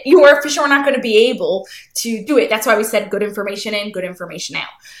recorded it, you are for sure not going to be able to do it. That's why we said good information in, good information out.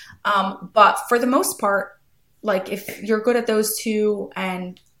 But for the most part, like if you're good at those 2,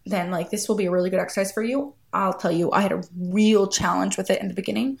 and then like this will be a really good exercise for you. I'll tell you, I had a real challenge with it in the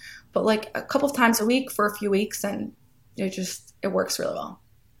beginning, but like a couple of times a week for a few weeks, and it works really well.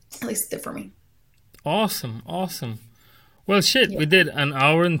 At least it did for me. Awesome. Well, shit, we did an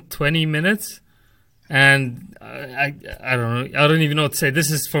hour and 20 minutes, and I don't know. I don't even know what to say.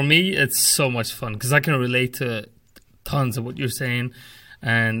 This is, for me, it's so much fun because I can relate to tons of what you're saying,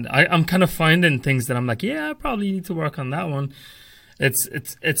 and I'm kind of finding things that I'm like, yeah, I probably need to work on that one.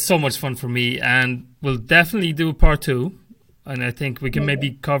 It's so much fun for me, and we'll definitely do part 2, and I think we can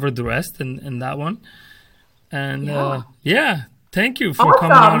maybe cover the rest in that one. And thank you for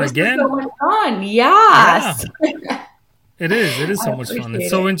coming on again. So much fun. Yes. Yeah. It is so much fun.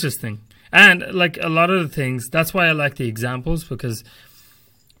 It's so interesting. And like a lot of the things, that's why I like the examples, because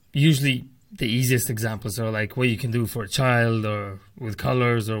usually the easiest examples are like what you can do for a child or with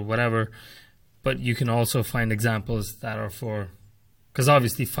colors or whatever. But you can also find examples that are for, because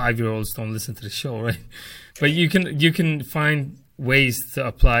obviously 5-year-olds don't listen to the show, right? But you can find ways to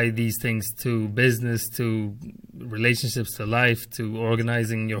apply these things to business, to relationships, to life, to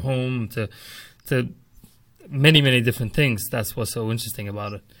organizing your home, to many, many different things. That's what's so interesting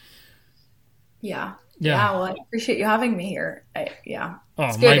about it. Yeah. Well, I appreciate you having me here. Oh,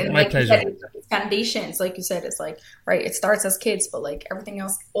 it's good. My pleasure. Said, it's foundations, like you said, it's like, right, it starts as kids, but like everything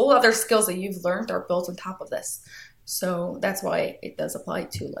else, all other skills that you've learned are built on top of this. So that's why it does apply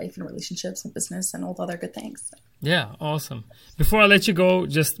to life and relationships and business and all the other good things. Yeah, awesome. Before I let you go,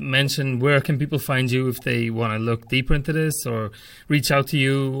 just mention where can people find you if they want to look deeper into this or reach out to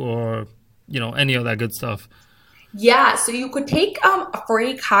you or, any of that good stuff. Yeah, so you could take a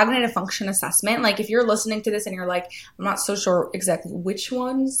free cognitive function assessment. Like if you're listening to this and you're like, I'm not so sure exactly which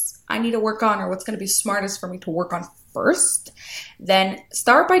ones I need to work on or what's going to be smartest for me to work on first, then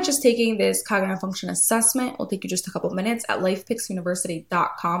start by just taking this cognitive function assessment. It'll take you just a couple of minutes at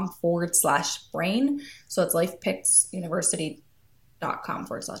lifepicksuniversity.com/brain. So it's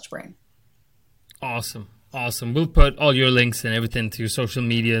lifepicksuniversity.com/brain. Awesome. We'll put all your links and everything to your social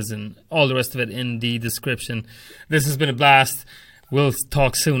medias and all the rest of it in the description. This has been a blast. We'll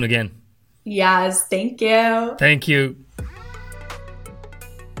talk soon again. Yes, thank you. Thank you.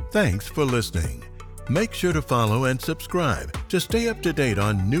 Thanks for listening. Make sure to follow and subscribe to stay up to date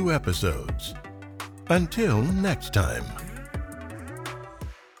on new episodes. Until next time.